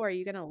awful, are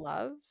you gonna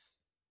love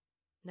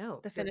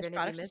No, the you're finished gonna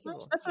be product as much?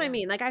 miserable. That's what I Yeah.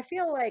 mean. Like I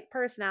feel like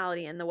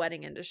personality in the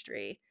wedding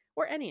industry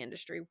or any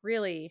industry,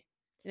 really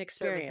an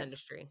Service experience.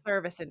 industry.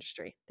 Service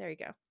industry. There you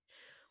go.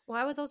 Well,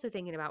 I was also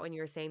thinking about when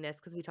you were saying this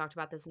because we talked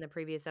about this in the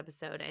previous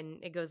episode,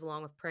 and it goes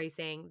along with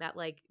pricing that,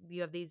 like,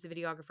 you have these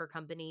videographer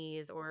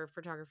companies or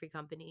photography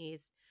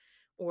companies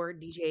or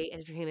DJ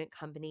entertainment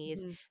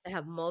companies Mhm, that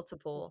have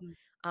multiple. mhm.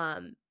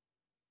 Um,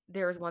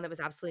 there was one that was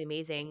absolutely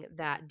amazing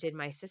that did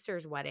my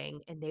sister's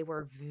wedding, and they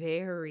were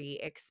very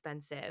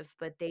expensive,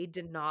 but they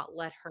did not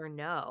let her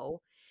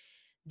know.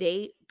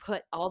 They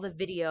put all the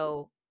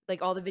video,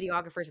 like all the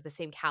videographers at the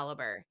same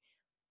caliber,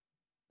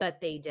 but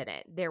they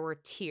didn't. There were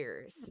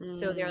tiers.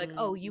 So they're like,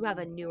 "Oh, you have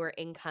a Mm, newer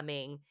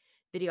incoming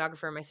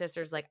videographer." My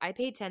sister's like, "I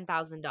paid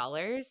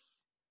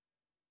 $10,000.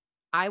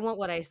 I want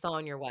what I saw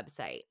on your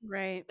website."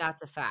 right.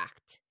 That's a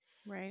fact.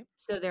 Right.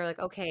 So they're like,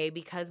 okay,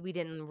 because we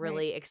didn't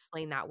Right. really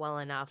explain that well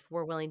enough,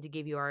 we're willing to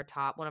give you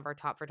one of our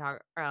top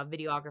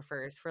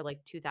videographers for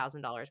like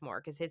 $2,000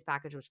 more because his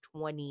package was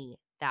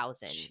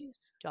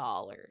Jesus.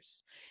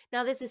 $20,000.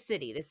 Now this is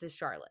city, this is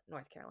Charlotte,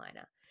 North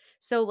Carolina.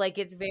 So like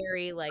it's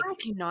very like I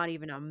cannot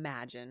even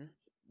imagine.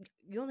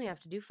 you only have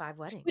to do 5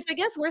 Which I weddings.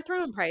 guess we're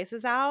throwing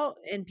prices out,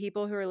 and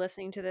people who are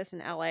listening to this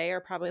in LA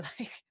are probably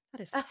like,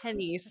 "That is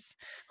pennies."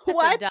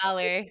 That's a What?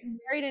 They dollar. get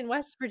married in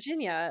West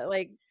Virginia.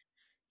 Like,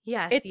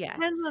 Yes, it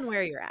depends yes. on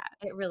where you're at.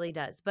 It really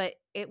does, but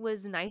it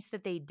was nice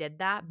that they did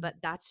that, Mhm. but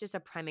that's just a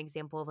prime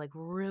example of, like,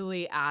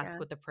 really ask Yeah,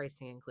 what the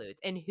pricing includes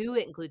and who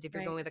it includes if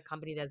you're right. going with a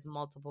company that has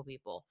multiple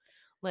people.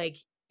 Like,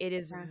 it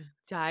is Yeah,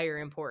 dire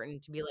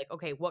important to be like,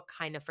 "Okay, what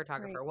kind of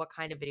right. photographer, what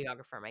kind of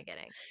videographer am I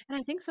getting?" And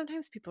I think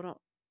sometimes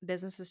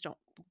businesses don't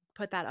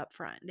put that up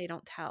front. They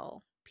don't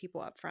tell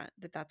people up front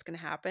that that's gonna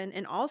happen,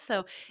 and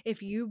also,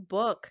 if you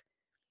book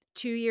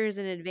 2 years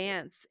in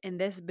advance and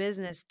this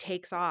business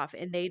takes off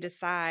and they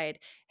decide,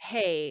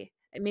 "Hey,"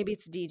 and maybe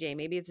it's DJ,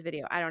 maybe it's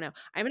video, I don't know.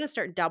 "I'm gonna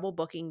start double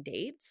booking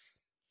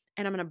dates,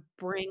 and I'm gonna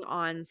bring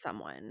on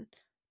someone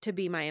to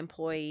be my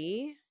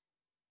employee,"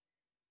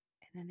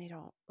 and then they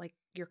don't like,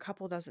 your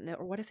couple doesn't know,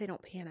 or what if they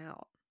don't pan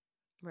out?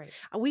 Right.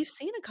 We've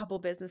seen a couple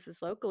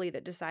businesses locally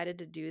that decided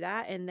to do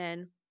that, and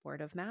then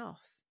word of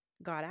mouth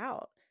got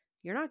out.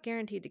 You're not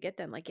guaranteed to get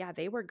them. Like, yeah,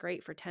 they were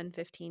great for 10,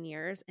 15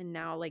 years, and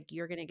now, like,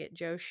 you're gonna get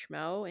Joe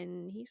Schmo,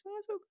 and he's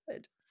not so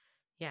good.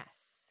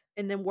 Yes.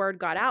 And then word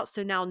got out,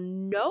 so now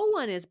no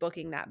one is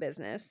booking that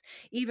business,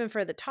 even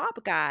for the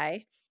top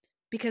guy,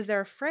 because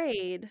they're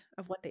afraid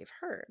of what they've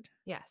heard.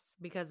 Yes,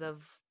 because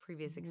of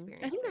previous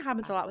I think that experiences,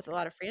 happens a past lot with a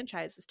lot of experiences.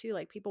 franchises too,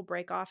 like, people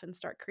break off and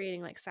start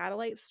creating, like,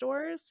 satellite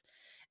stores,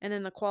 and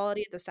then the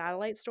quality at the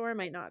satellite store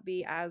might not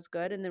be as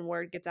good, and then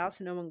word gets out,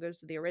 so no one goes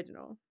to the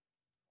original,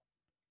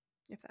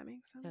 if that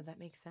makes No, that sense.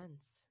 makes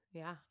sense.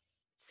 Yeah.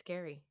 It's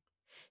scary.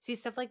 See,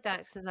 stuff like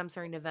that, since I'm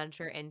starting to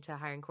venture into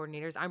hiring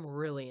coordinators, I'm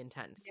really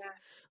intense. Yeah.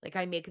 Like,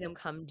 I make them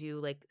come do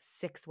like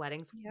 6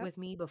 weddings Yep, with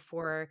me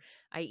before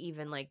I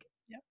even like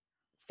yep.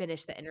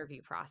 finish the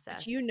interview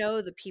But you process.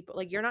 know the people,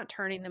 like, you're not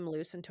turning them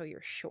loose until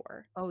you're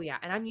sure. Oh, yeah.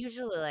 And I'm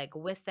usually like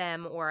with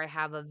them, or I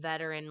have a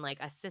veteran like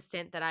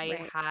assistant that I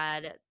Right.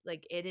 had.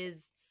 Like, it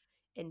is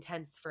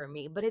intense for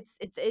me, but it's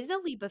a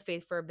leap of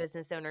faith for a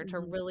business owner to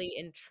Mhm. really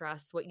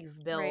entrust what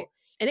you've Right. built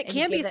And it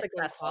and can be give that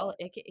same successful.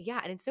 quality.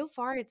 Yeah, and so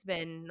far it's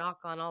been,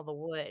 knock on all the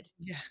wood,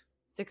 Yeah.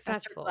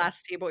 That's your successful.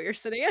 glass table you're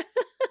sitting at.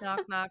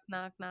 Knock, knock,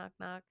 knock, knock,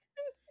 knock.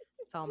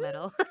 It's all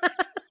metal.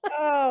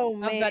 Oh,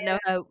 I've man. got no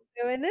hope.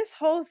 So in this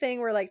whole thing,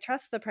 we're like,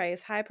 trust the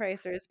price, high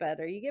pricer is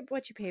better. You get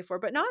what you pay for,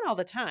 but not all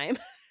the time.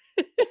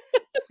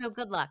 So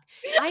good luck.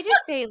 I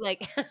just say,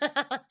 like,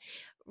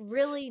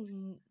 really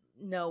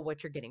know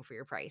what you're getting for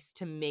your price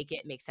to make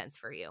it make sense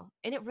for you.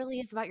 And it really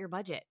is about your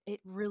budget. It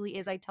really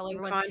is. I tell In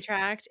everyone,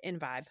 contract and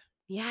vibe.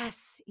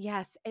 yes,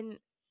 yes. And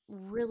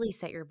really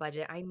set your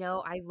budget. I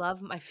know I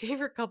love my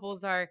favorite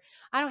couples are,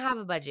 I don't have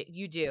a budget.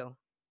 You do.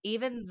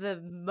 Even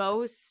the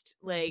most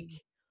like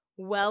Mhm.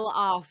 well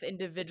off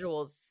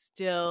individuals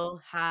still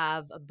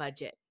have a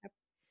budget. Yep.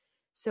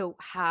 So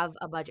have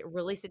a budget.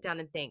 Really sit down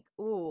and think,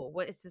 "Ooh,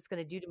 what is this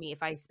gonna do to me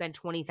if I spend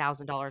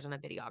 $20,000 on a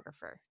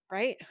videographer?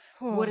 Right?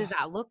 What Oh, does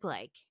that look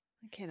like?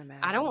 I can't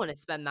I don't imagine. wanna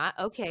spend that."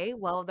 Okay,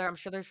 well, I'm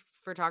sure there's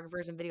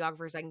photographers and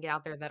videographers I can get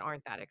out there that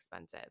aren't that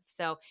expensive.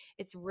 So,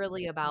 it's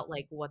really about, Mhm.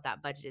 like, what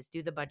that budget is.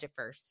 Do the budget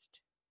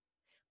first.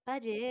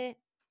 Budget.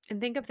 And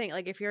think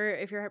like if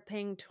you're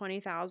paying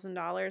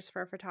 $20,000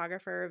 for a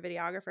photographer or a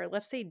videographer,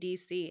 let's say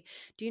DC.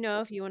 Do you know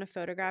if you want to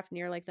photograph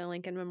near like the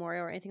Lincoln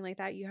Memorial or anything like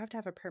that, you have to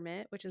have a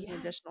permit, which is an Yes.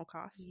 additional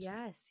cost.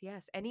 Yes,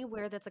 yes.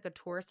 Anywhere that's like a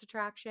tourist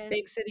attraction.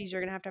 Big cities,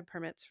 you're gonna have to have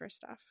permits for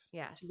stuff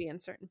to be Yes. in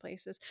certain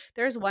places.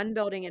 There's one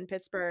building in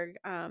Pittsburgh,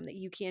 that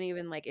you can't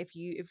even like if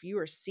you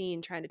were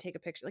seen trying to take a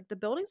picture, like the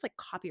building's like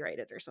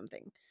copyrighted or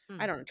something.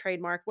 I Hmm. don't know,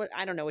 trademark. What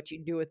I don't know what you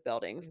do with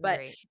buildings,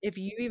 but Right. if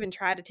you even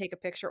try to take a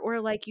picture, or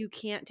like you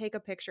can't take a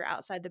picture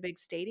outside the big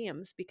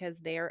stadiums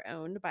because they are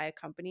owned by a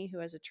company who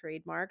has a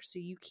trademark, so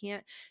you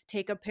can't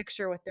take a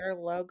picture with their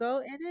logo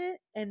in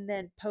it and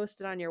then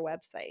post it on your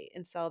website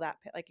and sell that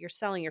like you're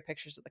selling your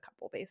pictures of the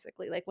couple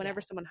basically. Like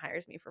whenever Yes. someone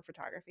hires me for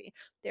photography,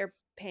 they're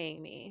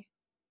paying me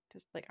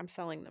just like I'm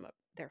selling them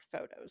their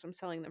photos. I'm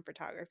selling them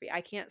photography.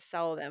 I can't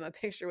sell them a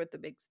picture with the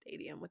big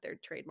stadium with their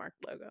trademark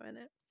logo in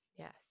it.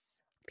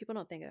 Yes. People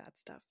don't think of that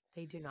stuff.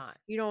 They do not.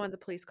 You don't want the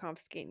police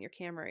confiscating your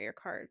camera or your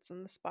cards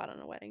on the spot on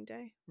a wedding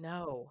day.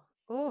 No.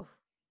 Oh,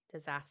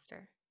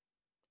 disaster.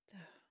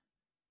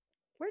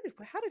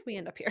 How did we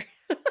end up here?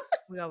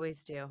 We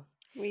always do.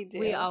 We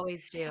We do.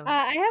 always do.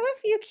 I have a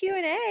few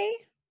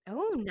Q&A.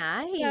 Oh,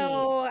 So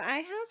nice. I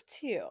have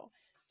two.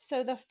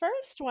 So the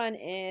first one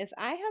is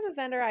I have a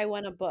vendor I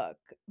want to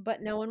book,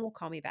 but no one will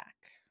call me back.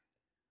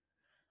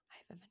 I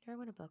have a vendor I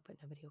want to book, but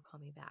nobody will call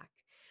me back.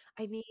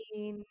 I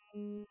mean,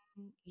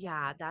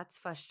 yeah, that's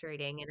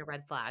frustrating and a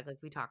red flag, like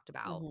we talked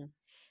about. Hmm.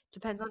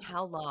 Depends on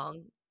how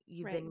long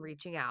you've Right. been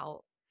reaching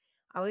out.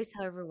 I always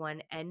tell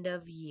everyone end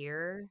of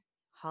year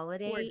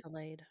Or holiday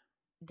delayed.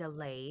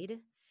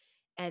 delayed.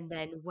 and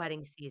then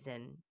wedding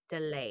season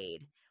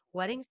delayed.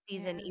 Wedding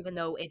season, Yeah. even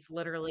though it's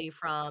literally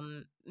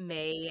from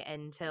May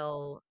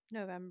until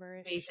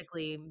November-ish.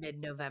 basically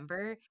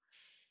mid-November,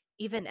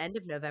 even end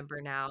of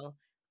November now,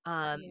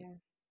 um, Yeah.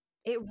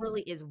 it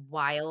really is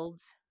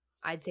wild.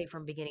 I'd say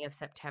from beginning of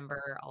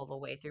September all the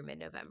way through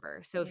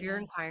mid-November. So if you're Yeah.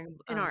 inquiring,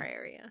 In our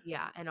area.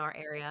 yeah, in our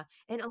area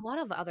and a lot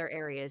of other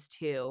areas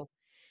too,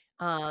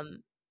 um,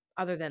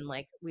 other than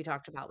like we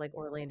talked about, like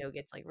Orlando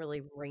gets like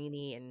really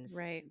rainy and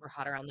Right. super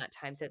hot around that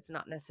time. So it's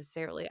not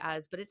necessarily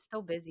as, but it's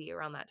still busy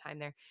around that time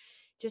there.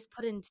 Just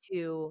put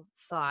into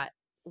thought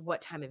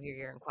what time of year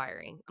you're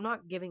inquiring. I'm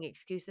not giving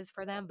excuses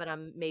for them, but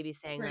I'm maybe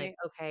saying like, Right.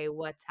 okay,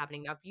 what's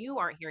happening now? If you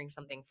aren't hearing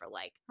something for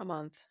like A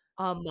month.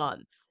 a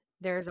month,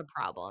 there's a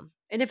problem.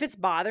 And if it's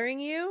bothering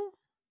you,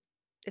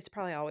 it's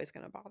probably always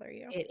gonna bother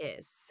you. It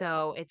is.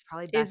 So it's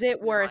probably Is best to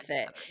it move on worth to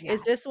it? another.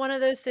 Is Yes. this one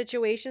of those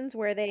situations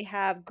where they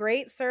have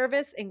great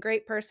service and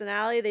great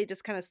personality, they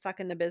just kinda suck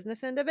in the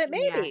business end of it?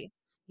 Yes. Maybe.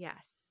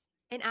 Yes.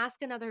 And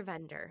ask another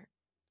vendor.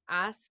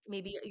 Ask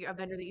maybe a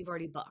vendor that you've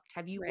already booked.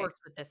 Have you Right, worked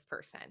with this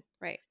person?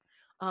 right.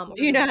 Over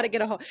Do you the know how to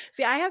get a hold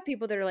See, I have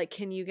people that are like,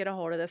 "Can you get a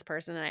hold of this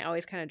person?" And I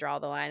always kinda draw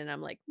the line, and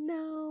I'm like,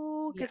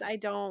 "No, because I Yes.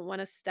 don't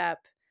wanna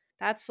step."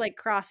 That's like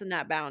crossing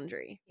that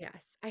boundary.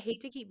 Yes. I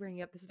hate to keep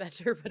bringing up this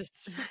vendor, but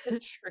it's just the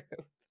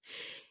truth.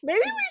 Maybe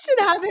He we should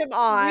have him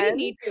We on,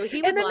 need to.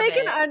 He would and then love they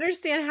can it.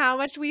 understand how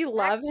much we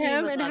Heck, love he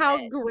him would and love how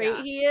it. great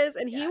Yeah. he is,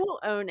 and he will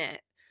Yes. own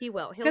it. He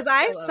will. He'll 'Cause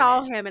I so own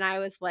saw it. him and I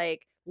was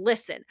like,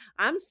 "Listen,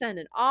 I'm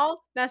sending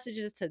all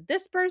messages to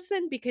this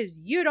person because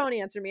you don't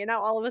answer me." And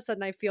now all of a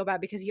sudden I feel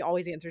bad because he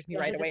always answers me Yeah,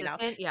 right his away now.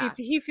 assistant, He yeah.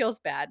 he feels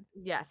bad.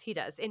 Yes, he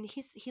does, and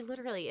he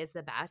literally is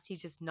the best.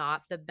 He's just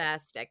not the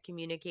best at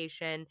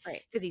communication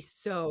Right, because he's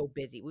so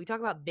busy. We talk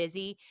about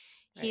busy,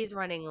 right. he's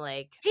running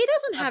like He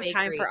doesn't a have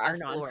time bakery, for a our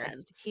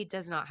florist. nonsense. He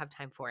does not have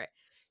time for it.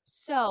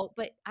 So,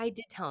 but I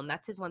did tell him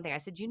that's his one thing. I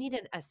said, "You need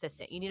an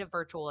assistant. You need a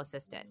virtual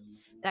assistant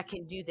that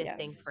can do this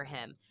things Yes. for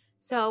him."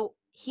 So,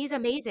 he's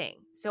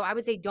amazing. So, I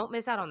would say don't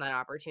miss out on that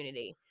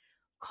opportunity.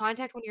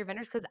 Contact one of your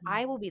vendors because Mhm.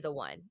 I will be the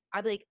one.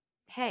 I'd be like,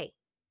 "Hey,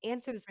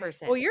 answer this Right.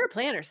 person." Well, you're a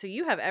planner, so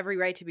you have every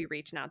right to be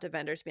reaching out to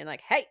vendors being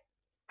like, "Hey."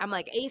 I'm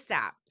like,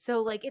 ASAP.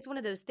 So, like, it's one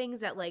of those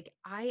things that, like,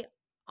 I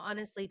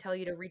honestly tell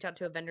you to reach out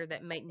to a vendor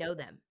that might know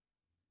them,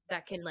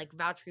 that can, like,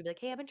 vouch for you, be like,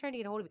 "Hey, I've been trying to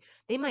get a hold of you."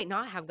 They might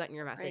not have gotten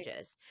your Right,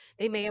 messages.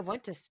 They may have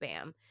went to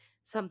spam,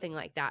 something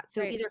like that.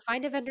 So, right, either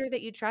find a vendor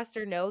that you trust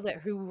or know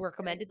that who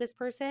right. recommended this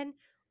person,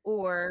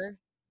 or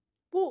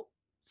Well,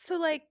 so,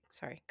 like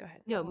sorry, go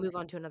ahead. no, move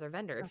on to another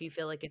vendor if Okay. you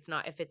feel like it's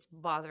not if it's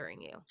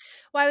bothering you.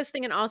 Well, I was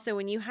thinking also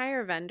when you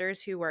hire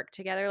vendors who work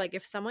together, like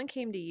if someone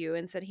came to you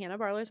and said, "Hannah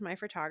Barlow's my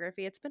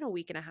photography," it's been a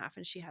week and a half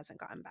and she hasn't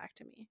gotten back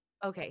to me.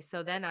 Okay,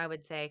 so then I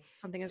would say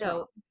Something is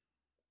wrong. so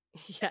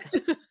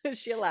yes. Is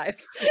she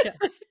alive? Yeah.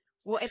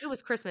 Well, if it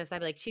was Christmas, I'd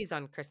be like, "She's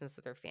on Christmas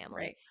with her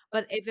family." Right,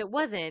 But if it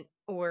wasn't,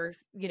 or,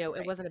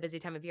 it right, wasn't a busy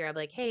time of year, I'd be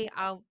like, "Hey,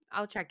 I'll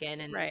check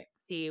in and right,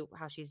 see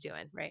how she's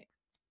doing." right.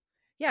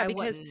 Yeah, I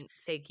because wouldn't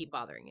say keep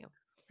bothering you.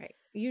 right,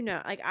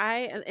 like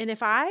and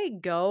if I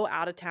go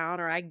out of town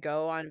or I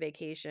go on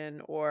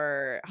vacation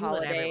or You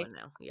let holiday, everyone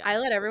know. Yeah. I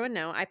let everyone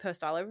know. I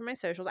post all over my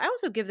socials. I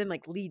also give them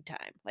like lead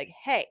time. Like,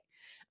 "Hey,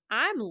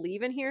 I'm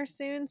leaving here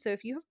soon, so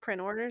if you have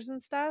print orders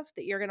and stuff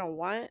that you're gonna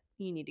want,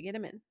 you need to get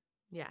them in."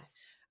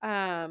 Yes.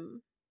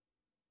 Um,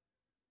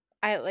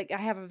 I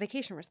have a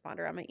vacation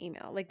responder on my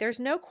email. Like, there's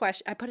no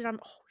question. I put it on.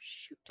 Oh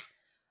shoot!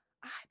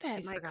 I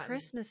bet She's my forgotten.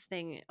 Christmas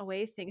thing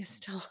is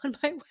still on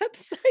my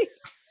website.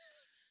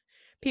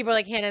 People are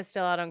like, "Hannah's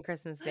still out on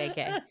Christmas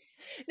vacay."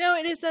 No,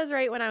 and it says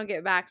right when I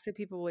get back, so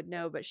people would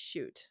know. But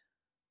shoot,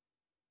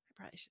 I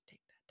probably should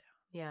take that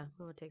Yeah,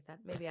 we'll take that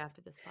maybe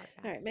after this down.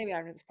 All right, podcast. maybe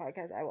after this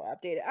podcast, I will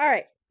update it. All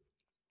right.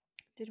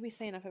 Did we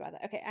say enough about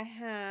that? Okay, I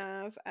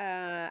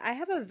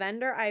have a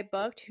vendor I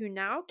booked who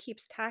now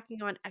keeps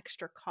tacking on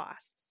extra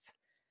costs.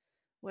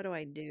 What do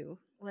I do?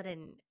 What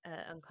an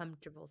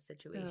uncomfortable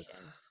Ugh.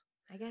 situation.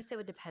 I guess it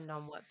would depend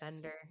on what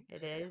vendor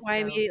it is. Well, I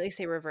So, immediately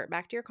say revert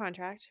back to your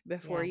contract.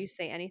 Before you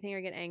say yes, anything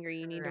or get angry,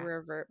 you need to correct.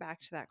 revert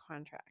back to that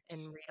contract.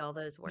 And read all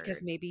those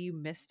Because maybe words. you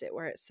missed it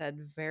where it said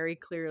very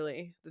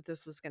clearly that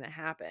this was going to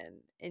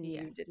happen and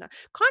you did Yes. not.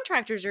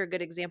 Contractors are a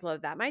good example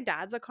of that. My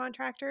dad's a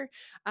contractor.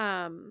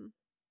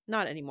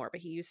 Not anymore,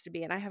 but he used to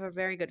be. And I have a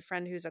very good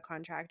friend who's a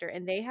contractor,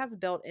 and they have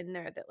built in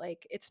there that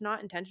like it's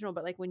not intentional,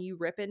 but like when you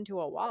rip into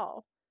a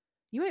wall,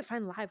 you might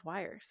find live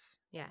wires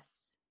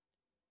Yes.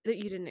 that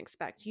you didn't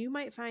expect. You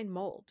might find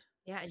mold.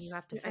 Yeah, and you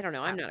have to I don't fix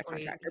know, I'm that not a before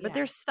you contractor, but yeah.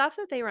 there's stuff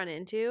that they run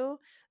into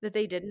that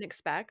they didn't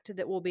expect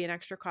that will be an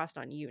extra cost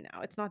on you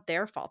now. It's not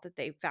their fault that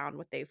they found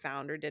what they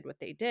found or did what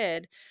they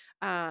did.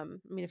 I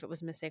mean, if it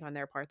was a mistake on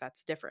their part,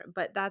 that's different.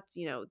 But that's,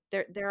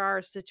 there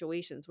are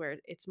situations where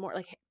it's more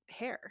like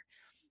hair.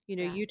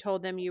 You Yes.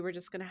 told them you were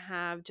just gonna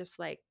have just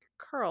like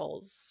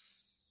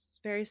curls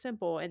very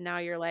simple. And now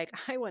you're like,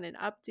 I want an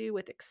updo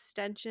with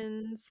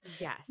extensions,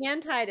 Yes.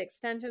 hand-tied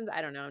extensions.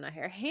 I don't know, not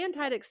hair,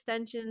 hand-tied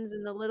extensions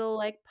and the little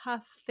like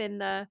puff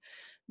and the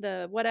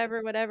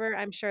whatever.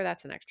 I'm sure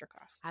that's an extra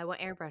cost. I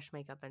want airbrush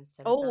makeup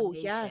instead of Oh,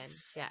 foundation.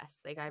 yes.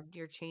 Yes. Like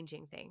you're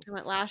changing things. I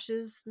want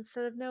lashes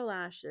instead of no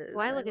lashes.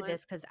 Well, I look at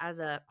this because as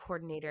a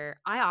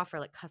coordinator, I offer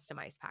like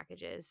customized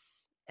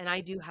packages. And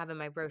I do have in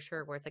my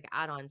brochure where it's like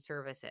add-on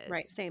services.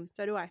 Right, same.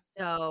 So do I.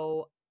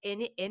 So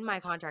in my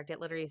contract, it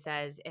literally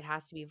says it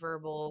has to be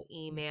verbal,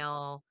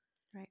 email,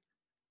 Right.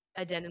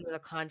 addendum to the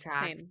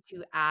contract Same.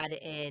 to add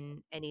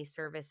in any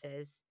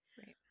services.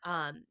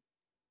 Right.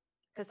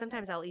 Because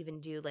sometimes I'll even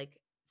do like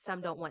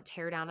some don't want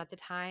tear down at the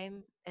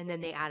time, and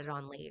then they add it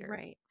on later.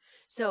 Right.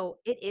 So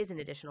it is an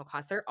additional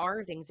cost. There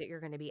are things that you're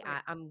going to be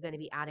Right. I'm going to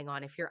be adding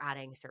on if you're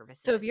adding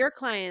services. So if your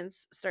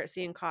clients start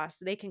seeing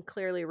costs, they can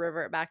clearly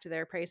revert back to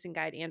their pricing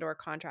guide and or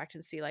contract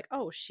and see like,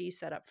 oh, she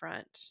said up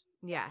front.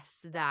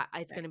 Yes, that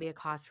it's Right. going to be a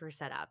cost for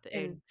setup.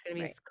 And It's going to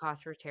be right. a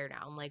cost for tear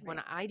down. Like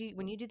Right.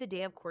 when you do the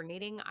day of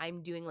coordinating,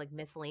 I'm doing like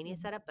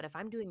miscellaneous setup, but if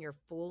I'm doing your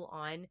full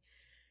on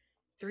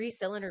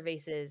 3-cylinder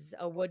vases,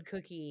 a wood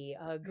cookie,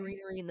 a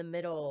greenery in the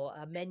middle,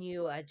 a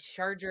menu, a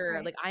charger,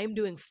 Right. like I'm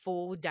doing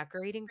full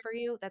decorating for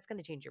you, that's going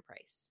to change your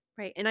price.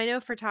 Right. And I know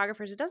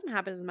photographers, it doesn't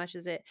happen as much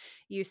as it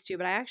used to,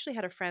 but I actually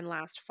had a friend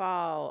last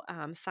fall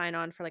sign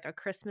on for like a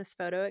Christmas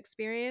photo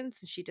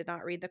experience. And she did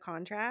not read the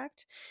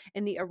contract.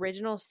 And the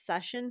original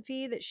session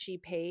fee that she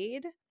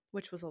paid,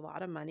 which was a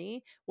lot of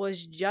money,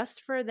 was just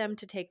for them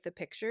to take the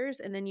pictures.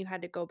 And then you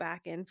had to go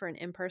back in for an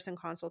in-person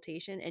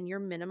consultation. And your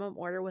minimum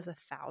order was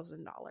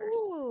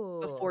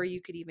 $1,000 before Ooh.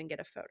 you could even get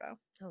a photo.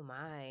 Oh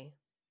my.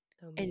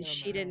 Oh And me, oh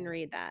she didn't my.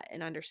 read that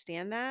and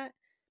understand that.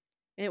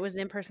 And it was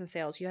an in-person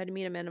sales. You had to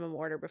meet a minimum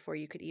order before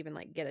you could even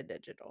like get a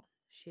digital.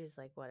 She's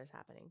like, what is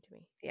happening to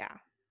me? Yeah.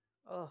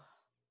 Oh,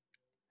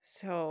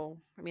 So,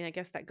 I mean, I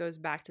guess that goes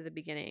back to the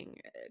beginning.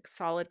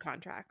 Solid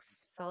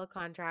contracts. solid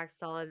contracts,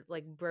 solid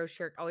like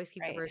brochure. Always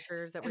keep the Right.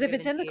 brochures that Because were if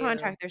it's given in to the you.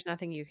 contract, there's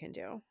nothing you can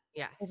do.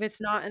 Yes. If it's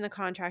not in the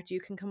contract, you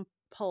can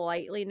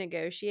politely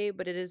negotiate,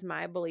 but it is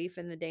my belief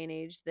in the day and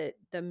age that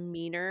the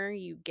meaner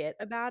you get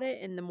about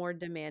it and the more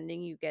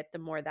demanding you get, the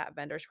more that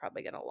vendor's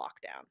probably going to lock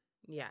down.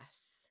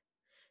 Yes.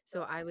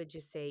 So I would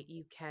just say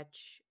you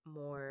catch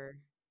more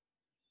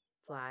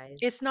flies.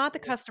 It's not the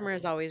with customer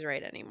is honey. always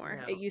right anymore.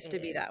 No, It used to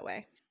it be is. that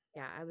way.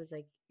 Yeah, I was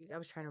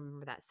trying to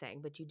remember that saying,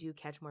 but you do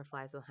catch more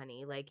flies with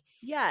honey. Like,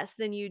 Yes,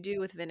 than you do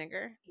with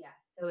vinegar. yeah.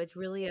 So it's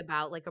really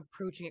about like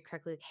approaching it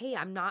correctly. Like, hey,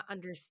 I'm not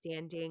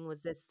understanding.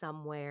 Was this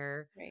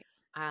somewhere? Right.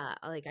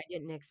 Like I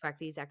didn't expect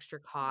these extra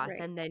costs.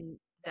 Right. And then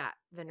that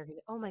vendor can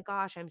go, oh my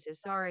gosh, I'm so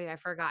sorry. I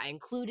forgot I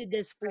included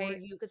this for Right.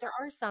 you. Because there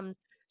are some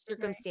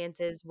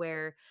circumstances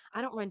where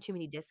I don't run too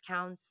many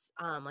discounts.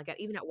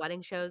 Even at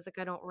wedding shows, like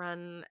I don't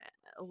run,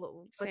 but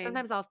Same.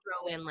 sometimes I'll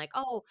throw in like,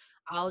 oh,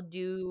 I'll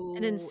do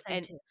An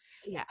incentive.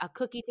 a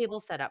cookie table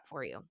setup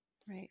for you.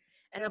 Right.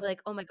 And I'll be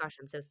like, oh my gosh,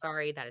 I'm so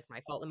sorry. That is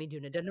my fault. Let me do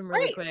an addendum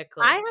really Right. quick.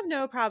 I Like, have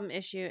no problem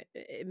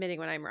admitting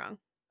when I'm wrong.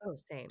 oh,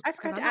 same. I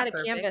Because forgot to I'm add not a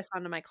perfect. canvas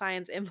onto my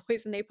client's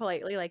invoice, and they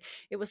politely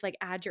it was like,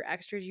 add your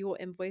extras, you will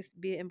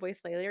be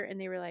invoiced later. And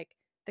they were like,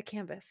 the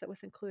canvas that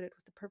was included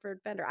with the preferred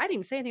vendor. I didn't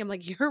even say anything. I'm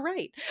like, you're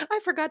right. I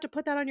forgot to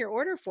put that on your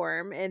order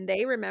form. And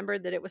they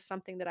remembered that it was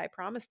something that I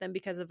promised them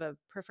because of a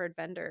preferred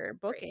vendor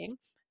booking. Right.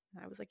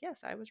 And I was like,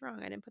 yes, I was wrong.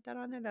 I didn't put that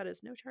on there. That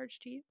is no charge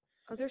to you.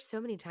 Oh, there's so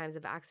many times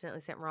I've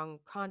accidentally sent wrong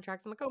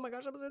contracts. I'm like, oh my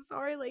gosh, I'm so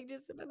sorry. Like,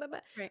 just blah, blah, blah.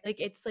 Right. Like,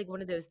 it's like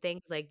one of those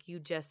things. Like, you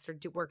just are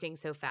working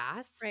so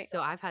fast. Right. So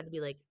I've had to be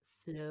like,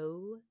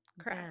 slow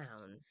Correct.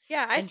 down.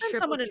 Yeah, I and sent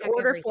triple someone an check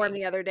order form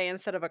everything. the other day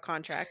instead of a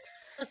contract.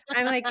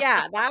 I'm like,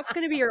 yeah, that's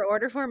going to be your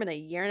order form in a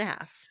year and a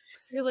half.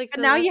 You're like, But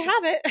so now that's you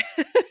have it.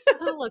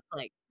 that's what it looks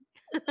like.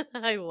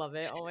 I love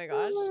it. Oh my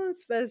gosh. Oh,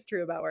 that's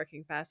true about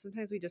working fast.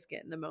 Sometimes we just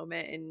get in the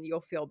moment and you'll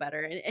feel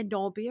better. And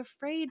don't be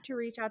afraid to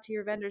reach out to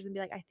your vendors and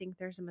be like, I think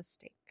there's a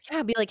mistake.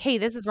 Yeah, be like, hey,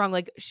 this is wrong.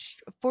 Like,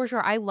 for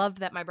sure. I loved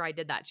that my bride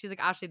did that. She's like,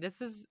 Ashley,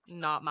 this is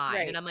not mine.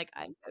 Right. And I'm like,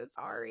 I'm so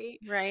sorry.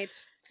 Right.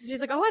 She's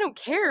like, oh, I don't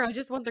care. I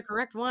just want the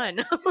correct one.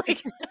 I'm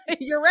like,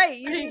 You're right.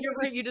 you're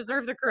right. You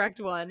deserve the correct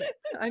one.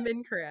 I'm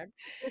incorrect.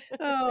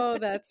 Oh,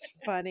 that's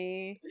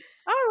funny.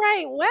 All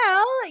right.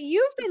 Well,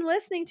 you've been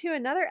listening to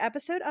another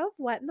episode of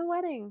What in the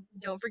Wedding.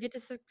 Don't forget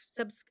to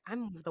subscribe.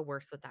 I'm the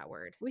worst with that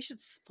word. We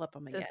should flip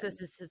them again.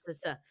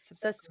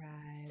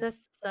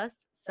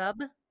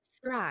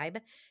 Subscribe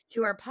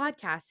to our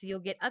podcast so you'll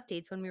get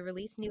updates when we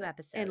release new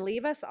episodes. And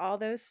leave us all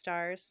those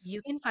stars.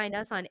 You can find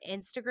us on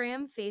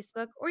Instagram,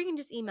 Facebook, or you can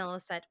just email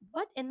us at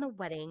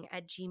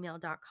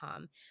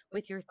whatinthewedding@gmail.com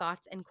with your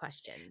thoughts and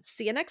questions.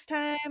 See you next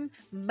time.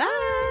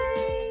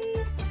 Bye.